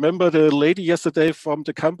step. I remember the lady yesterday from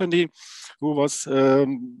the company who was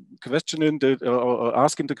questioning or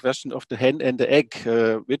asking the question of the hen and the egg,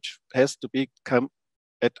 which has to become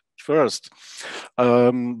at first.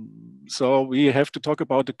 So we have to talk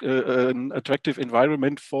about an attractive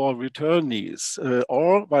environment for returnees,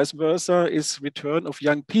 or vice versa, is return of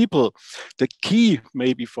young people the key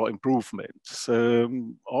maybe for improvements?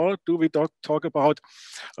 Or do we talk about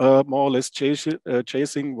more or less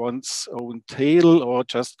chasing one's own tail or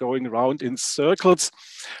just going around in circles,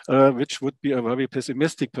 which would be a very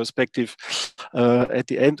pessimistic perspective at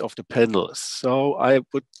the end of the panel. So I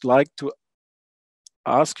would like to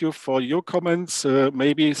ask you for your comments,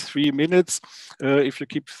 maybe 3 minutes. If you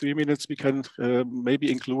keep 3 minutes, we can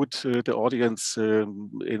maybe include the audience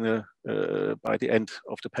by the end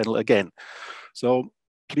of the panel again. So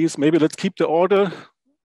please, maybe let's keep the order.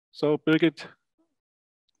 So Birgit,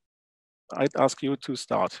 I'd ask you to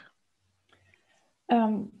start.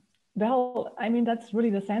 Well, I mean, that's really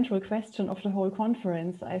the central question of the whole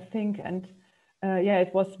conference, I think. And yeah,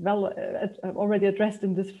 it was well already addressed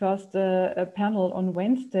in this first panel on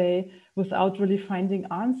Wednesday without really finding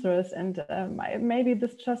answers. And maybe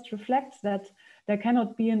this just reflects that there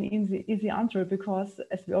cannot be an easy answer because,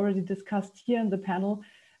 as we already discussed here in the panel,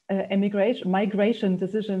 migration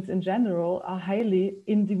decisions in general are highly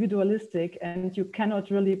individualistic, and you cannot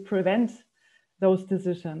really prevent those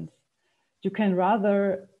decisions. You can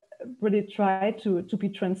rather really try to be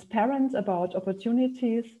transparent about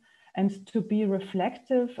opportunities and to be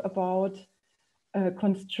reflective about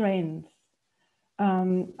constraints.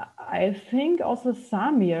 I think also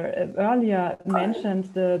Samir earlier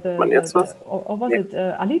mentioned or was it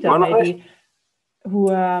Alida maybe,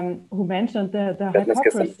 who mentioned the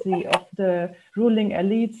hypocrisy of the ruling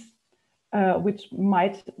elites, which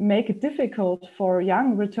might make it difficult for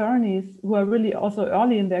young returnees who are really also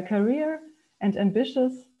early in their career and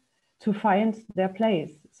ambitious to find their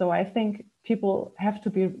place. So I think people have to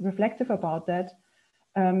be reflective about that.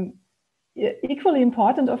 Equally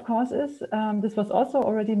important, of course, is, this was also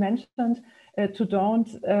already mentioned, to don't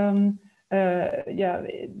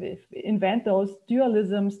invent those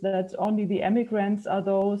dualisms that only the emigrants are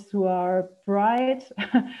those who are bright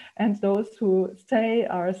and those who stay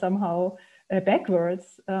are somehow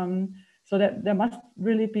backwards. So that there must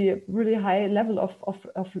really be a really high level of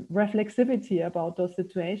reflexivity about those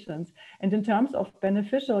situations. And in terms of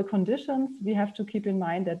beneficial conditions, we have to keep in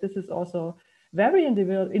mind that this is also very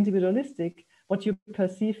individualistic, what you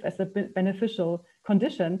perceive as a beneficial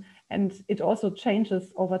condition, and it also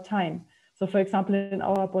changes over time. So for example, in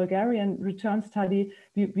our Bulgarian return study,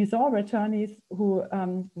 we saw returnees who,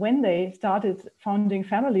 when they started founding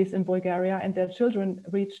families in Bulgaria and their children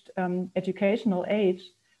reached educational age,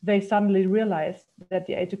 they suddenly realized that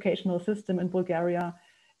the educational system in Bulgaria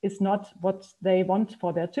is not what they want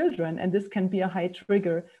for their children. And this can be a high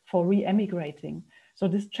trigger for re-emigrating. So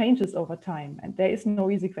this changes over time, and there is no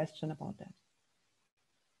easy question about that.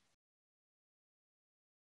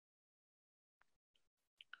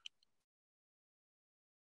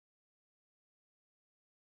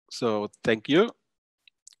 So thank you,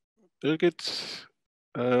 Birgit.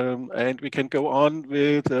 And we can go on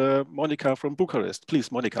with Monica from Bucharest.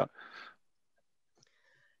 Please, Monica.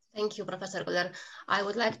 Thank you, Professor Göler. I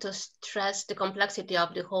would like to stress the complexity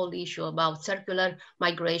of the whole issue about circular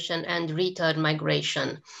migration and return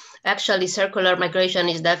migration. Actually, circular migration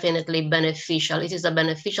is definitely beneficial. It is a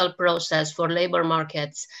beneficial process for labor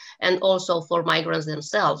markets and also for migrants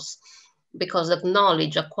themselves, because the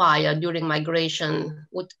knowledge acquired during migration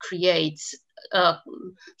would create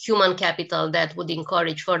human capital that would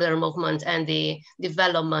encourage further movement and the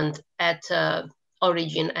development at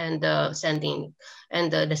origin and sending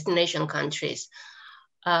and the destination countries.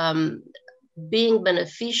 Being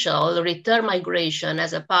beneficial, return migration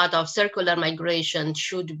as a part of circular migration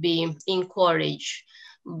should be encouraged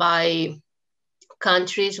by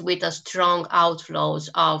countries with a strong outflows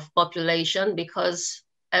of population, because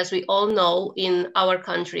as we all know, in our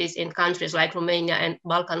countries, in countries like Romania and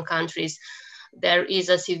Balkan countries, there is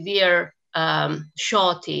a severe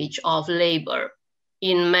shortage of labor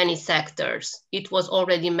in many sectors. It was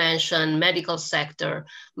already mentioned, medical sector,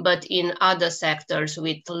 but in other sectors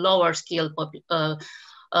with lower skilled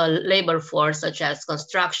labor force, such as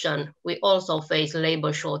construction, we also face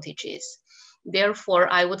labor shortages. Therefore,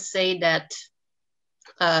 I would say that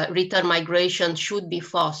return migration should be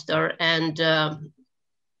fostered and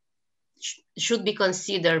should be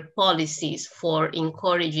considered policies for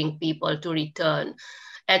encouraging people to return,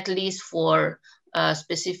 at least for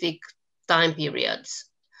specific time periods.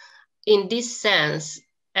 In this sense,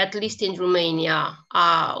 at least in Romania,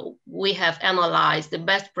 we have analyzed the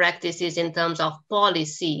best practices in terms of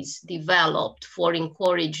policies developed for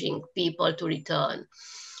encouraging people to return.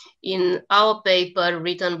 In our paper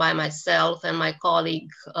written by myself and my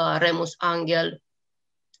colleague Remus Angel,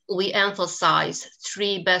 we emphasize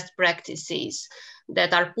 3 best practices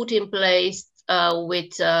that are put in place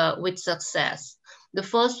with success. The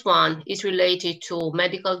first one is related to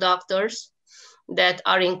medical doctors that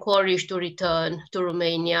are encouraged to return to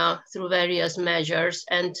Romania through various measures.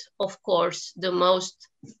 And of course, the most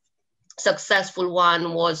successful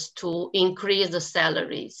one was to increase the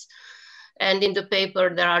salaries. And in the paper,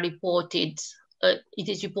 there are reported, it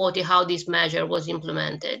is reported how this measure was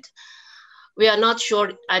implemented. We are not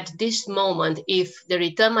sure at this moment if the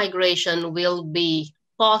return migration will be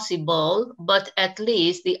possible, but at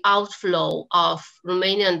least the outflow of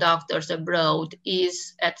Romanian doctors abroad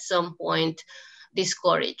is at some point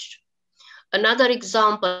discouraged. Another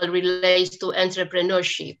example relates to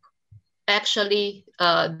entrepreneurship. Actually,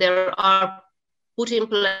 there are put in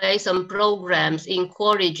place some programs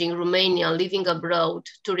encouraging Romanians living abroad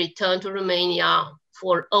to return to Romania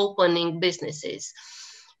for opening businesses.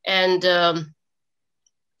 And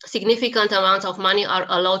significant amounts of money are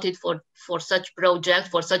allotted for such projects,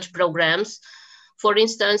 for such programs. For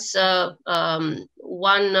instance,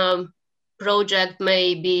 one project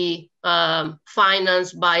may be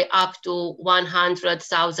financed by up to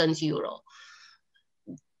 100,000 euro.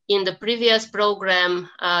 In the previous program,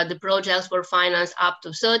 the projects were financed up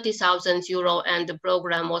to 30,000 euro, and the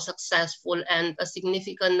program was successful, and a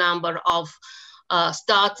significant number of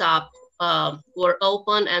startups were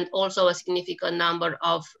open, and also a significant number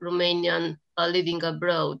of Romanian living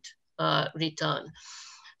abroad return.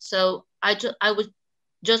 So I would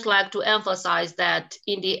just like to emphasize that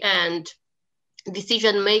in the end,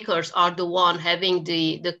 decision makers are the one having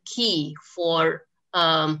the key for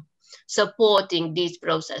supporting these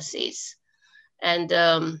processes and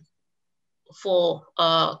for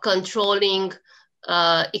controlling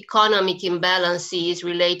economic imbalances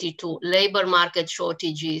related to labor market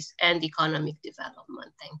shortages and economic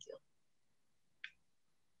development. Thank you.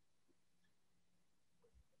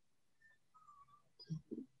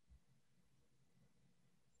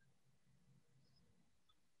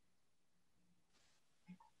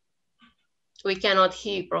 We cannot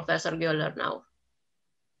hear Professor Göler now.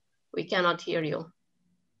 We cannot hear you.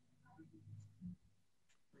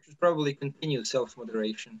 We should probably continue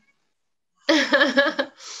self-moderation.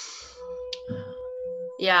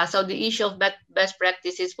 Yeah, so the issue of best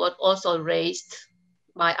practices was also raised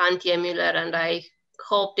by Antje Müller, and I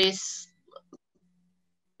hope this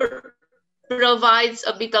provides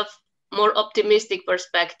a bit of more optimistic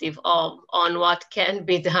perspective on what can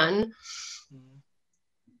be done.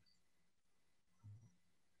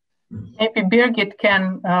 Maybe Birgit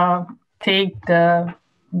can take the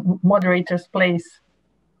moderator's place.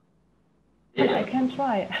 I can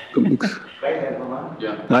try.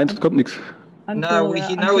 Ja. Nein, es kommt nichts. Now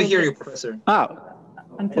we hear you, Professor.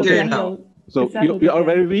 Until hear you now. So you are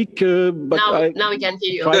very weak, but now we can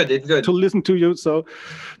hear you. Try good. To listen to you. So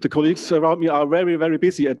the colleagues around me are very, very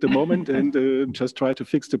busy at the moment and just try to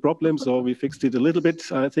fix the problem. So we fixed it a little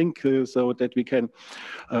bit, I think, so that we can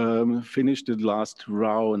finish the last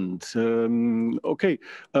round. Okay,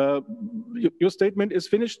 your statement is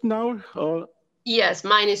finished now? Or? Yes,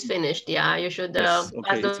 mine is finished. Yeah, you should. Yes,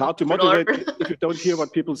 okay. It's hard to moderate if you don't hear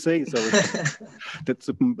what people say. So that's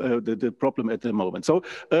the problem at the moment. So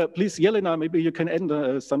please, Jelena, maybe you can end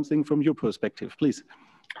something from your perspective, please.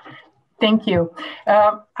 Thank you.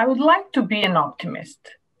 I would like to be an optimist.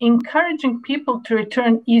 Encouraging people to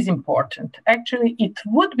return is important. Actually, it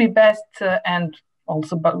would be best and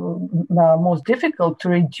also most difficult to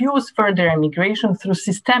reduce further immigration through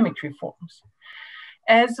systemic reforms.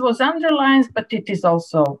 As was underlined, but it is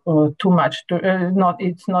also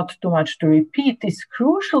it's not too much to repeat, it's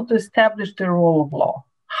crucial to establish the rule of law,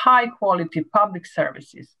 high quality public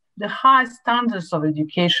services, the high standards of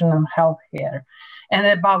education and healthcare, and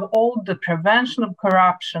above all, the prevention of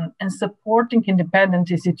corruption and supporting independent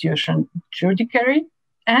institutions, judiciary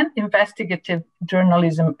and investigative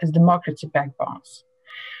journalism as democracy backbones.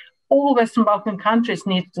 All Western Balkan countries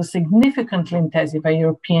need to significantly intensify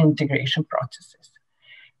European integration processes.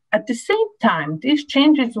 At the same time, these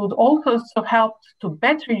changes would also help to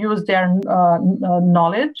better use their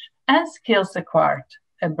knowledge and skills acquired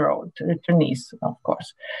abroad, returnees, of course.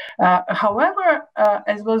 However,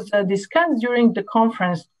 as was discussed during the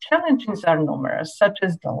conference, challenges are numerous, such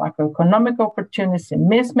as the lack of economic opportunities,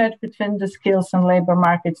 mismatch between the skills and labor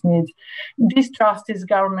markets needs, distrust in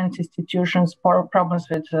government institutions, problems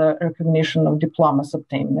with recognition of diplomas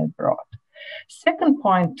obtained abroad. Second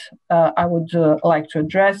point I would like to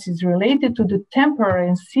address is related to the temporary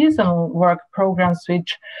and seasonal work programs,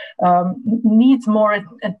 which needs more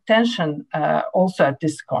attention also at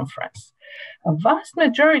this conference. A vast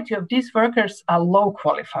majority of these workers are low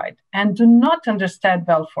qualified and do not understand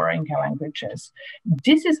well foreign languages.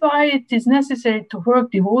 This is why it is necessary to work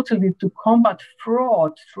devotedly to combat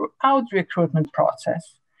fraud throughout the recruitment process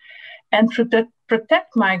and to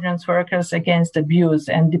protect migrant workers against abuse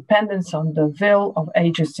and dependence on the will of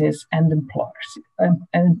agencies and employers.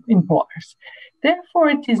 Therefore,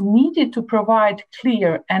 it is needed to provide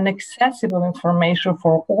clear and accessible information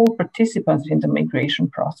for all participants in the migration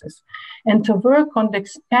process and to work on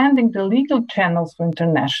expanding the legal channels for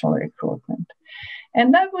international recruitment.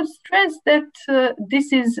 And I would stress that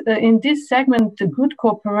this is, in this segment, the good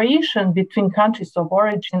cooperation between countries of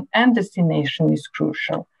origin and destination is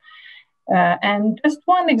crucial. And just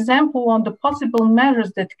one example on the possible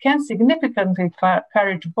measures that can significantly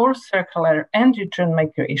encourage both circular and return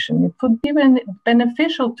migration. It would be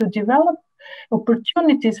beneficial to develop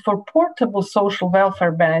opportunities for portable social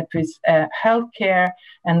welfare benefits, healthcare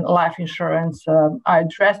and life insurance. I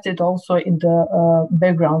addressed it also in the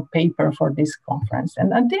background paper for this conference.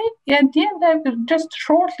 And at the end, I just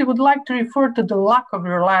shortly would like to refer to the lack of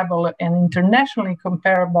reliable and internationally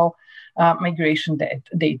comparable migration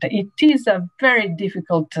data. It is a very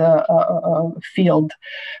difficult field.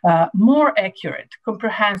 More accurate,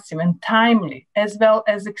 comprehensive, and timely, as well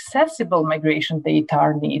as accessible migration data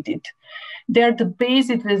are needed. They're the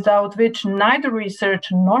basis without which neither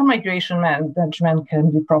research nor migration management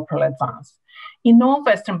can be properly advanced. In all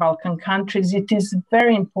Western Balkan countries, it is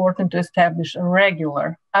very important to establish a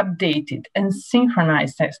regular, updated, and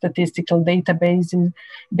synchronized statistical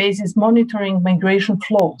databases monitoring migration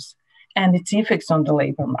flows and its effects on the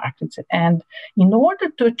labor markets. And in order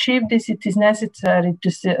to achieve this, it is necessary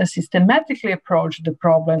to systematically approach the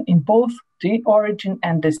problem in both the origin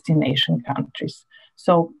and destination countries.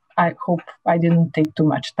 So I hope I didn't take too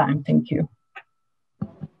much time. Thank you.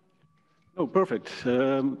 Oh, perfect.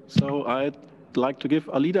 So I'd like to give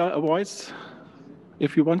Alida a voice,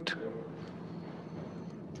 if you want.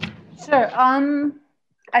 Sure.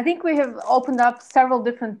 I think we have opened up several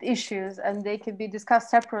different issues and they can be discussed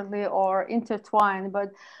separately or intertwined.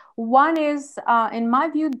 But one is, in my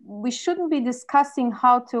view, we shouldn't be discussing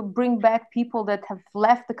how to bring back people that have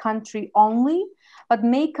left the country only, but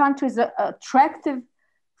make countries attractive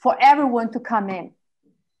for everyone to come in.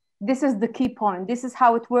 This is the key point. This is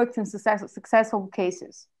how it works in successful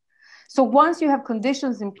cases. So once you have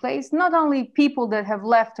conditions in place, not only people that have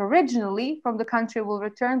left originally from the country will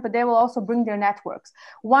return, but they will also bring their networks.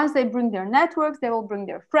 Once they bring their networks, they will bring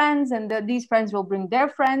their friends, and these friends will bring their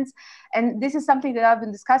friends. And this is something that I've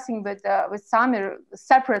been discussing with Samir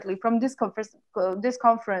separately from this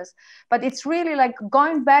conference. But it's really like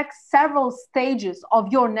going back several stages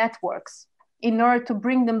of your networks in order to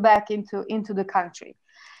bring them back into the country.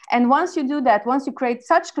 And once you do that, once you create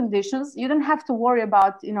such conditions, you don't have to worry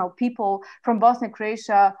about, people from Bosnia,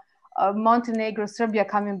 Croatia, Montenegro, Serbia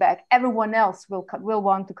coming back. Everyone else will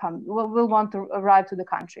want to arrive to the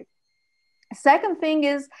country. Second thing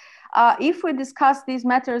is, if we discuss these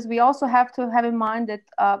matters, we also have to have in mind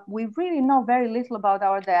that we really know very little about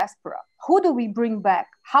our diaspora. Who do we bring back?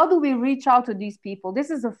 How do we reach out to these people?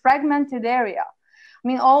 This is a fragmented area. I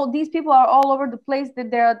mean, all these people are all over the place. That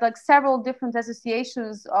there are like several different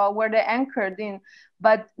associations where they're anchored in,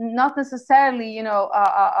 but not necessarily,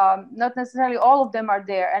 not necessarily all of them are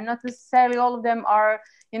there, and not necessarily all of them are,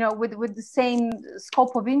 with the same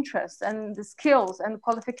scope of interest and the skills and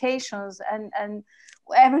qualifications and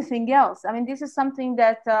everything else. I mean, this is something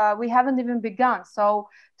that we haven't even begun. So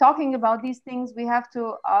talking about these things, we have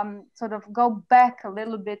to sort of go back a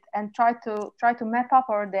little bit and try to map up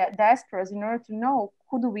our diasporas in order to know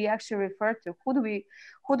who do we actually refer to, who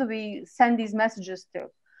do we send these messages to.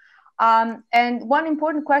 And one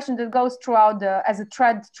important question that goes throughout as a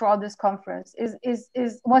thread throughout this conference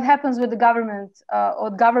is what happens with the government or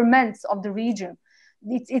governments of the region.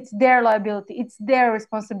 it's their liability, it's their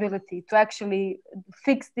responsibility to actually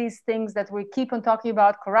fix these things that we keep on talking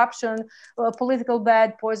about: corruption, political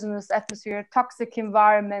bad, poisonous atmosphere, toxic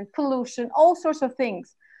environment, pollution, all sorts of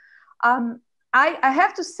things. I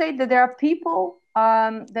have to say that there are people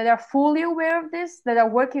that are fully aware of this, that are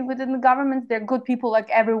working within the government. They're good people like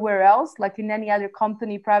everywhere else, like in any other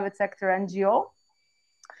company, private sector, NGO.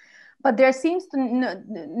 But there seems to,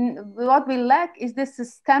 what we lack is this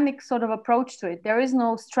systemic sort of approach to it. There is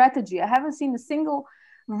no strategy. I haven't seen a single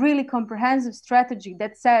really comprehensive strategy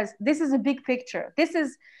that says, this is a big picture. This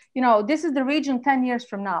is, this is the region 10 years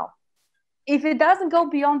from now. If it doesn't go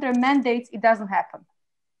beyond their mandates, it doesn't happen.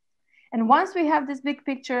 And once we have this big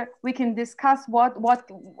picture, we can discuss what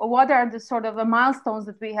are the sort of milestones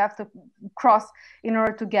that we have to cross in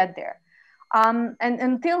order to get there. And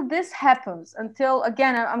until this happens, until,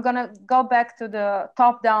 again, I'm going to go back to the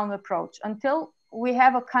top-down approach, until we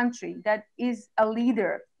have a country that is a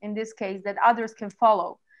leader, in this case, that others can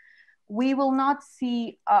follow, we will not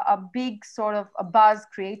see a big sort of a buzz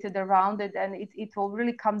created around it, and it will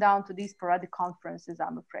really come down to these sporadic conferences,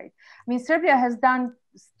 I'm afraid. I mean, Serbia has done,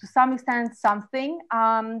 to some extent, something.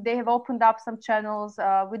 They have opened up some channels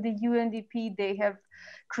with the UNDP. They have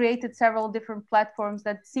created several different platforms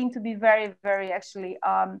that seem to be very, very actually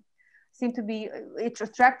seem to be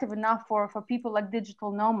attractive enough for people like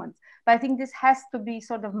digital nomads. But I think this has to be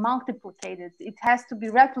sort of multiplicated. It has to be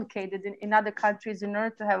replicated in other countries in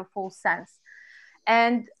order to have a full sense.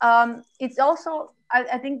 And it's also,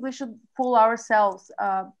 I think we should pull ourselves,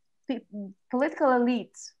 political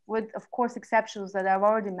elites, with of course exceptions that I've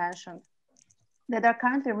already mentioned, that are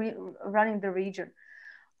currently running the region,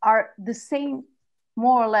 are the same,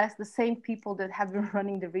 more or less the same people that have been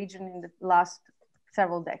running the region in the last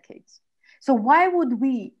several decades. So why would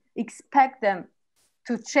we expect them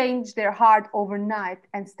to change their heart overnight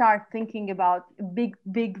and start thinking about big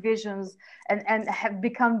visions and have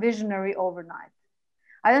become visionary overnight?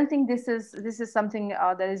 I don't think this is something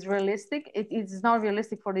that is realistic. It is not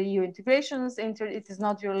realistic for the EU integrations. It is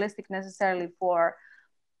not realistic necessarily for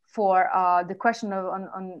the question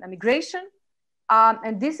on immigration.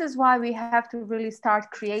 And this is why we have to really start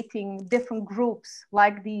creating different groups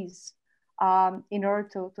like these in order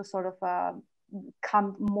to sort of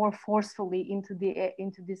come more forcefully into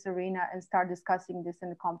this arena and start discussing this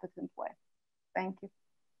in a competent way. Thank you.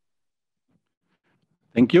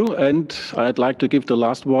 Thank you. And I'd like to give the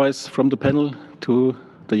last voice from the panel to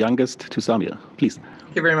the youngest, to Samir, please.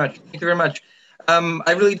 Thank you very much. Thank you very much.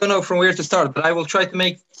 I really don't know from where to start, but I will try to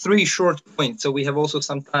make 3 short points. So we have also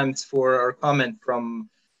some time for our comment from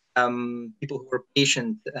people who were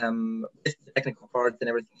patient with the technical parts and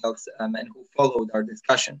everything else, and who followed our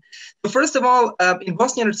discussion. So first of all, in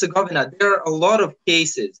Bosnia and Herzegovina, there are a lot of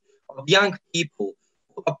cases of young people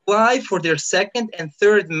who apply for their 2nd and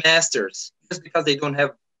 3rd masters just because they don't have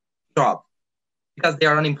a job, because they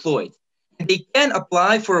are unemployed. And they can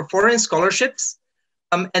apply for foreign scholarships,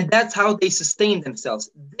 and that's how they sustain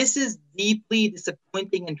themselves. This is deeply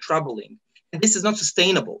disappointing and troubling, and this is not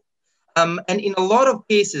sustainable. And in a lot of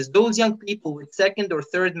cases, those young people with 2nd or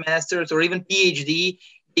 3rd masters or even PhD,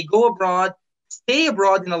 they go abroad, stay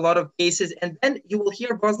abroad in a lot of cases, and then you will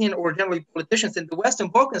hear Bosnian or generally politicians in the Western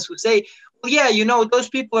Balkans who say, well, yeah, those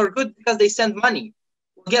people are good because they send money.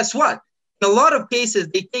 Well, guess what? In a lot of cases,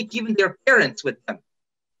 they take even their parents with them,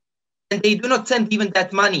 and they do not send even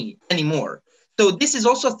that money anymore. So this is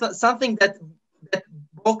also something that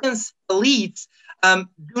Balkans elites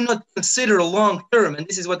do not consider long term, and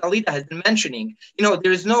this is what Alida has been mentioning.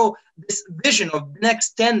 There is this vision of the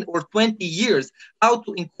next 10 or 20 years, how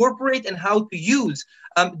to incorporate and how to use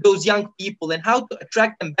those young people and how to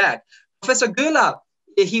attract them back. Professor Göler,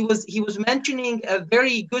 he was mentioning a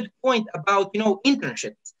very good point about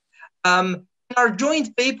internships. In our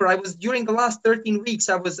joint paper, during the last 13 weeks,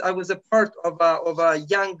 I was a part of a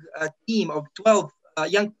young team of 12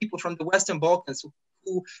 young people from the Western Balkans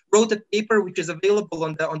who wrote a paper which is available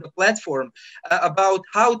on the platform about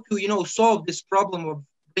how to solve this problem of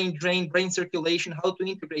brain drain, brain circulation, how to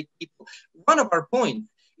integrate people. One of our points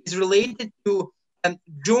is related to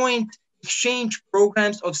joint exchange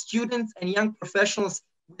programs of students and young professionals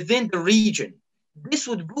within the region. This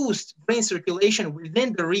would boost brain circulation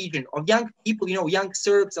within the region of young people, young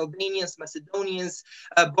Serbs, Albanians, Macedonians,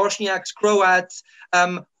 Bosniaks, Croats,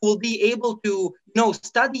 who will be able to,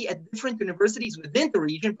 study at different universities within the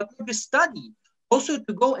region, but not just study, also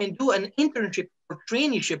to go and do an internship or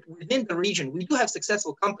traineeship within the region. We do have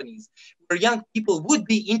successful companies where young people would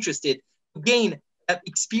be interested to gain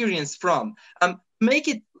experience from. Make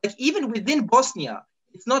it like even within Bosnia,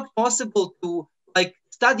 it's not possible to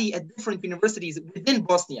study at different universities within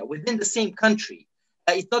Bosnia, within the same country.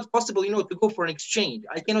 It's not possible, you know, to go for an exchange.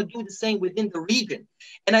 I cannot do the same within the region.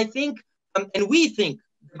 And I think, and we think,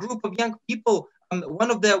 the group of young people,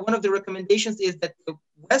 one of the recommendations is that the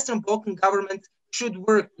Western Balkan government should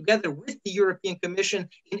work together with the European Commission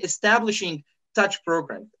in establishing such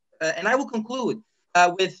programs. And I will conclude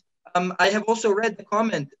with, I have also read the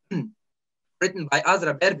comment written by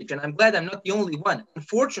Azra Berbic, and I'm glad I'm not the only one.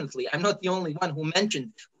 Unfortunately, I'm not the only one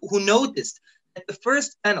who noticed that the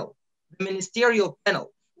first panel, the ministerial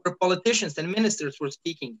panel, where politicians and ministers were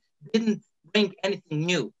speaking, didn't bring anything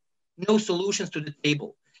new, no solutions to the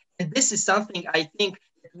table. And this is something I think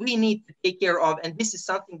that we need to take care of, and this is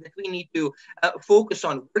something that we need to focus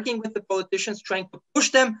on, working with the politicians, trying to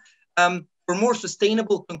push them for more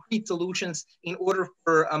sustainable, concrete solutions in order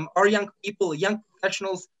for our young people, young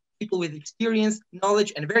professionals, people with experience,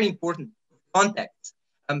 knowledge, and very important, contacts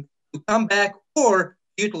to come back or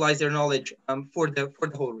utilize their knowledge for the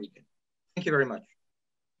whole region. Thank you very much.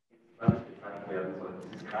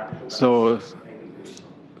 So,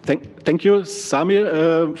 thank you,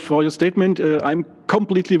 Samir, for your statement. I'm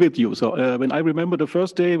completely with you. So when I remember the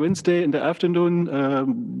first day, Wednesday in the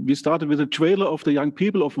afternoon, we started with a trailer of the young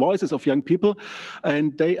people, of voices of young people,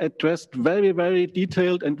 and they addressed very, very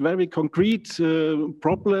detailed and very concrete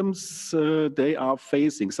problems they are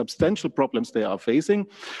facing, substantial problems they are facing.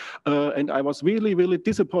 And I was really, really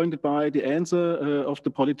disappointed by the answer of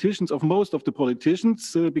the politicians, of most of the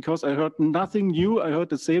politicians, because I heard nothing new. I heard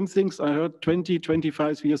the same things I heard 20,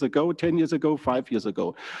 25 years ago, 10 years ago, 5 years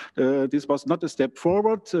ago. This was not a step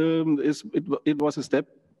forward, it was a step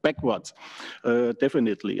backwards,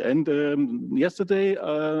 definitely. And yesterday,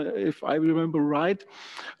 if I remember right,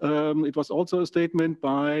 it was also a statement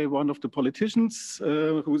by one of the politicians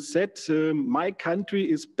who said, my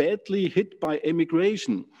country is badly hit by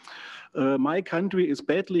emigration. My country is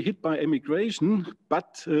badly hit by emigration,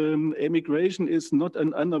 but emigration is not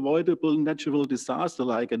an unavoidable natural disaster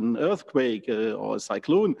like an earthquake or a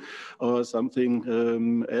cyclone or something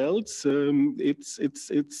else.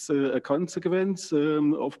 It's a consequence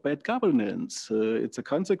of bad governance. It's a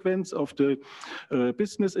consequence of the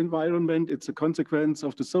business environment. It's a consequence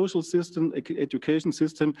of the social system, education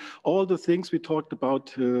system, all the things we talked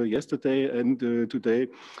about yesterday and today,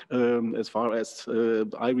 as far as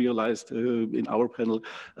I realized in our panel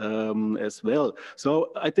as well.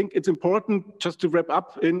 So I think it's important, just to wrap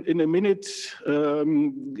up in a minute,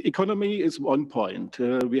 economy is one point.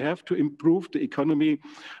 We have to improve the economy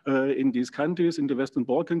in these countries, in the Western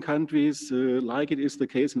Balkan countries, like it is the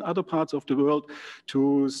case in other parts of the world,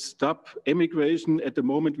 to stop emigration. At the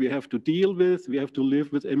moment we have to deal with, we have to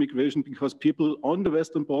live with emigration because people on the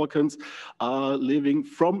Western Balkans are living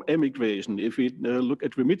from emigration. If we look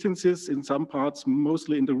at remittances in some parts,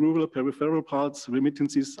 mostly in the rural peripheral parts,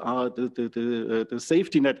 remittances are the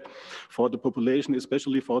safety net for the population,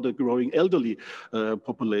 especially for the growing elderly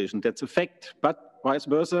population. That's a fact. But vice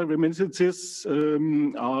versa, remittances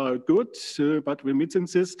are good, but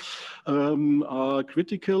remittances are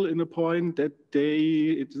critical in a point that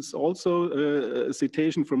it is also a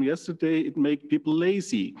citation from yesterday, it made people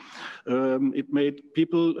lazy. It made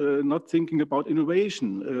people not thinking about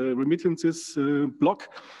innovation. Remittances block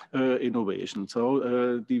innovation.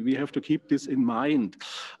 So we have to keep this in mind.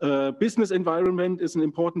 Business environment is an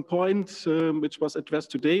important point, which was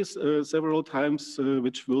addressed today several times,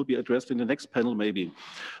 which will be addressed in the next panel maybe.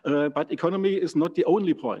 But economy is not the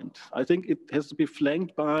only point. I think it has to be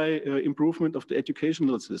flanked by improvement of the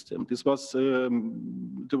educational system. This was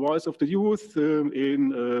the voice of the youth in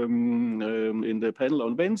the panel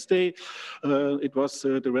on Wednesday. It was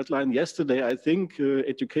the red line yesterday. I think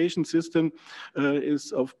education system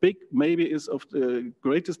is of the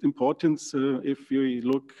greatest importance if you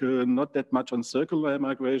look not that much on circular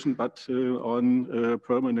migration, but on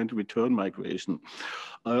permanent return migration.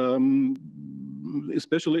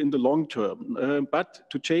 Especially in the long term. But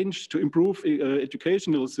to improve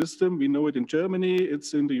educational system, we know it in Germany,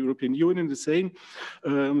 it's in the European Union the same.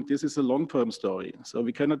 This is a long-term story. So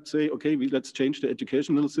we cannot say, okay, let's change the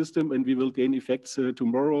educational system and we will gain effects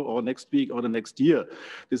tomorrow or next week or the next year.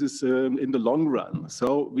 This is in the long run.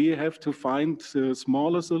 So we have to find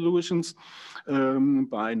smaller solutions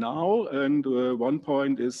by now. And one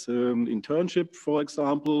point is internship, for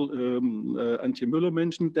example. Antje Müller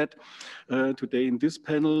mentioned that today in this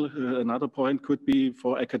panel. Another point could be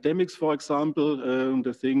for academics, for example,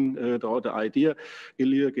 the idea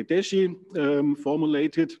Ilir Gedeshi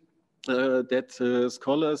formulated that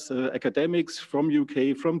scholars, academics from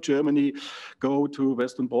UK, from Germany, go to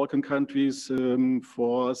Western Balkan countries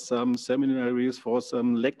for some seminaries, for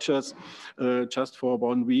some lectures, just for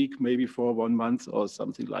 1 week, maybe for 1 month or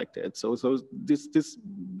something like that. So this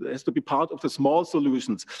has to be part of the small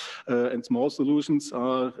solutions, and small solutions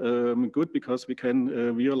are good because we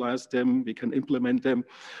can realize them, we can implement them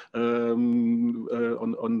on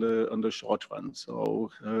the short run. So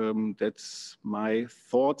that's my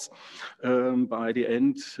thoughts. By the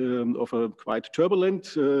end of a quite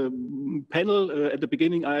turbulent panel. At the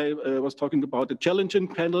beginning, I was talking about the challenging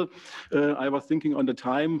panel. I was thinking on the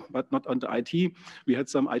time, but not on the IT. We had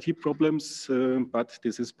some IT problems, but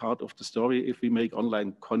this is part of the story if we make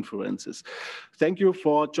online conferences. Thank you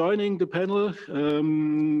for joining the panel.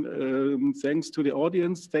 Thanks to the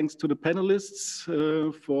audience, thanks to the panelists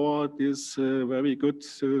for this very good,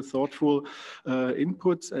 thoughtful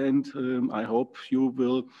inputs, and I hope you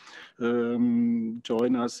will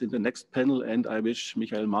join us in the next panel, and I wish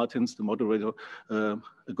Michael Martins, the moderator, a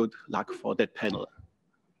good luck for that panel.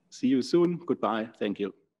 See you soon. Goodbye. Thank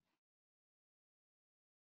you.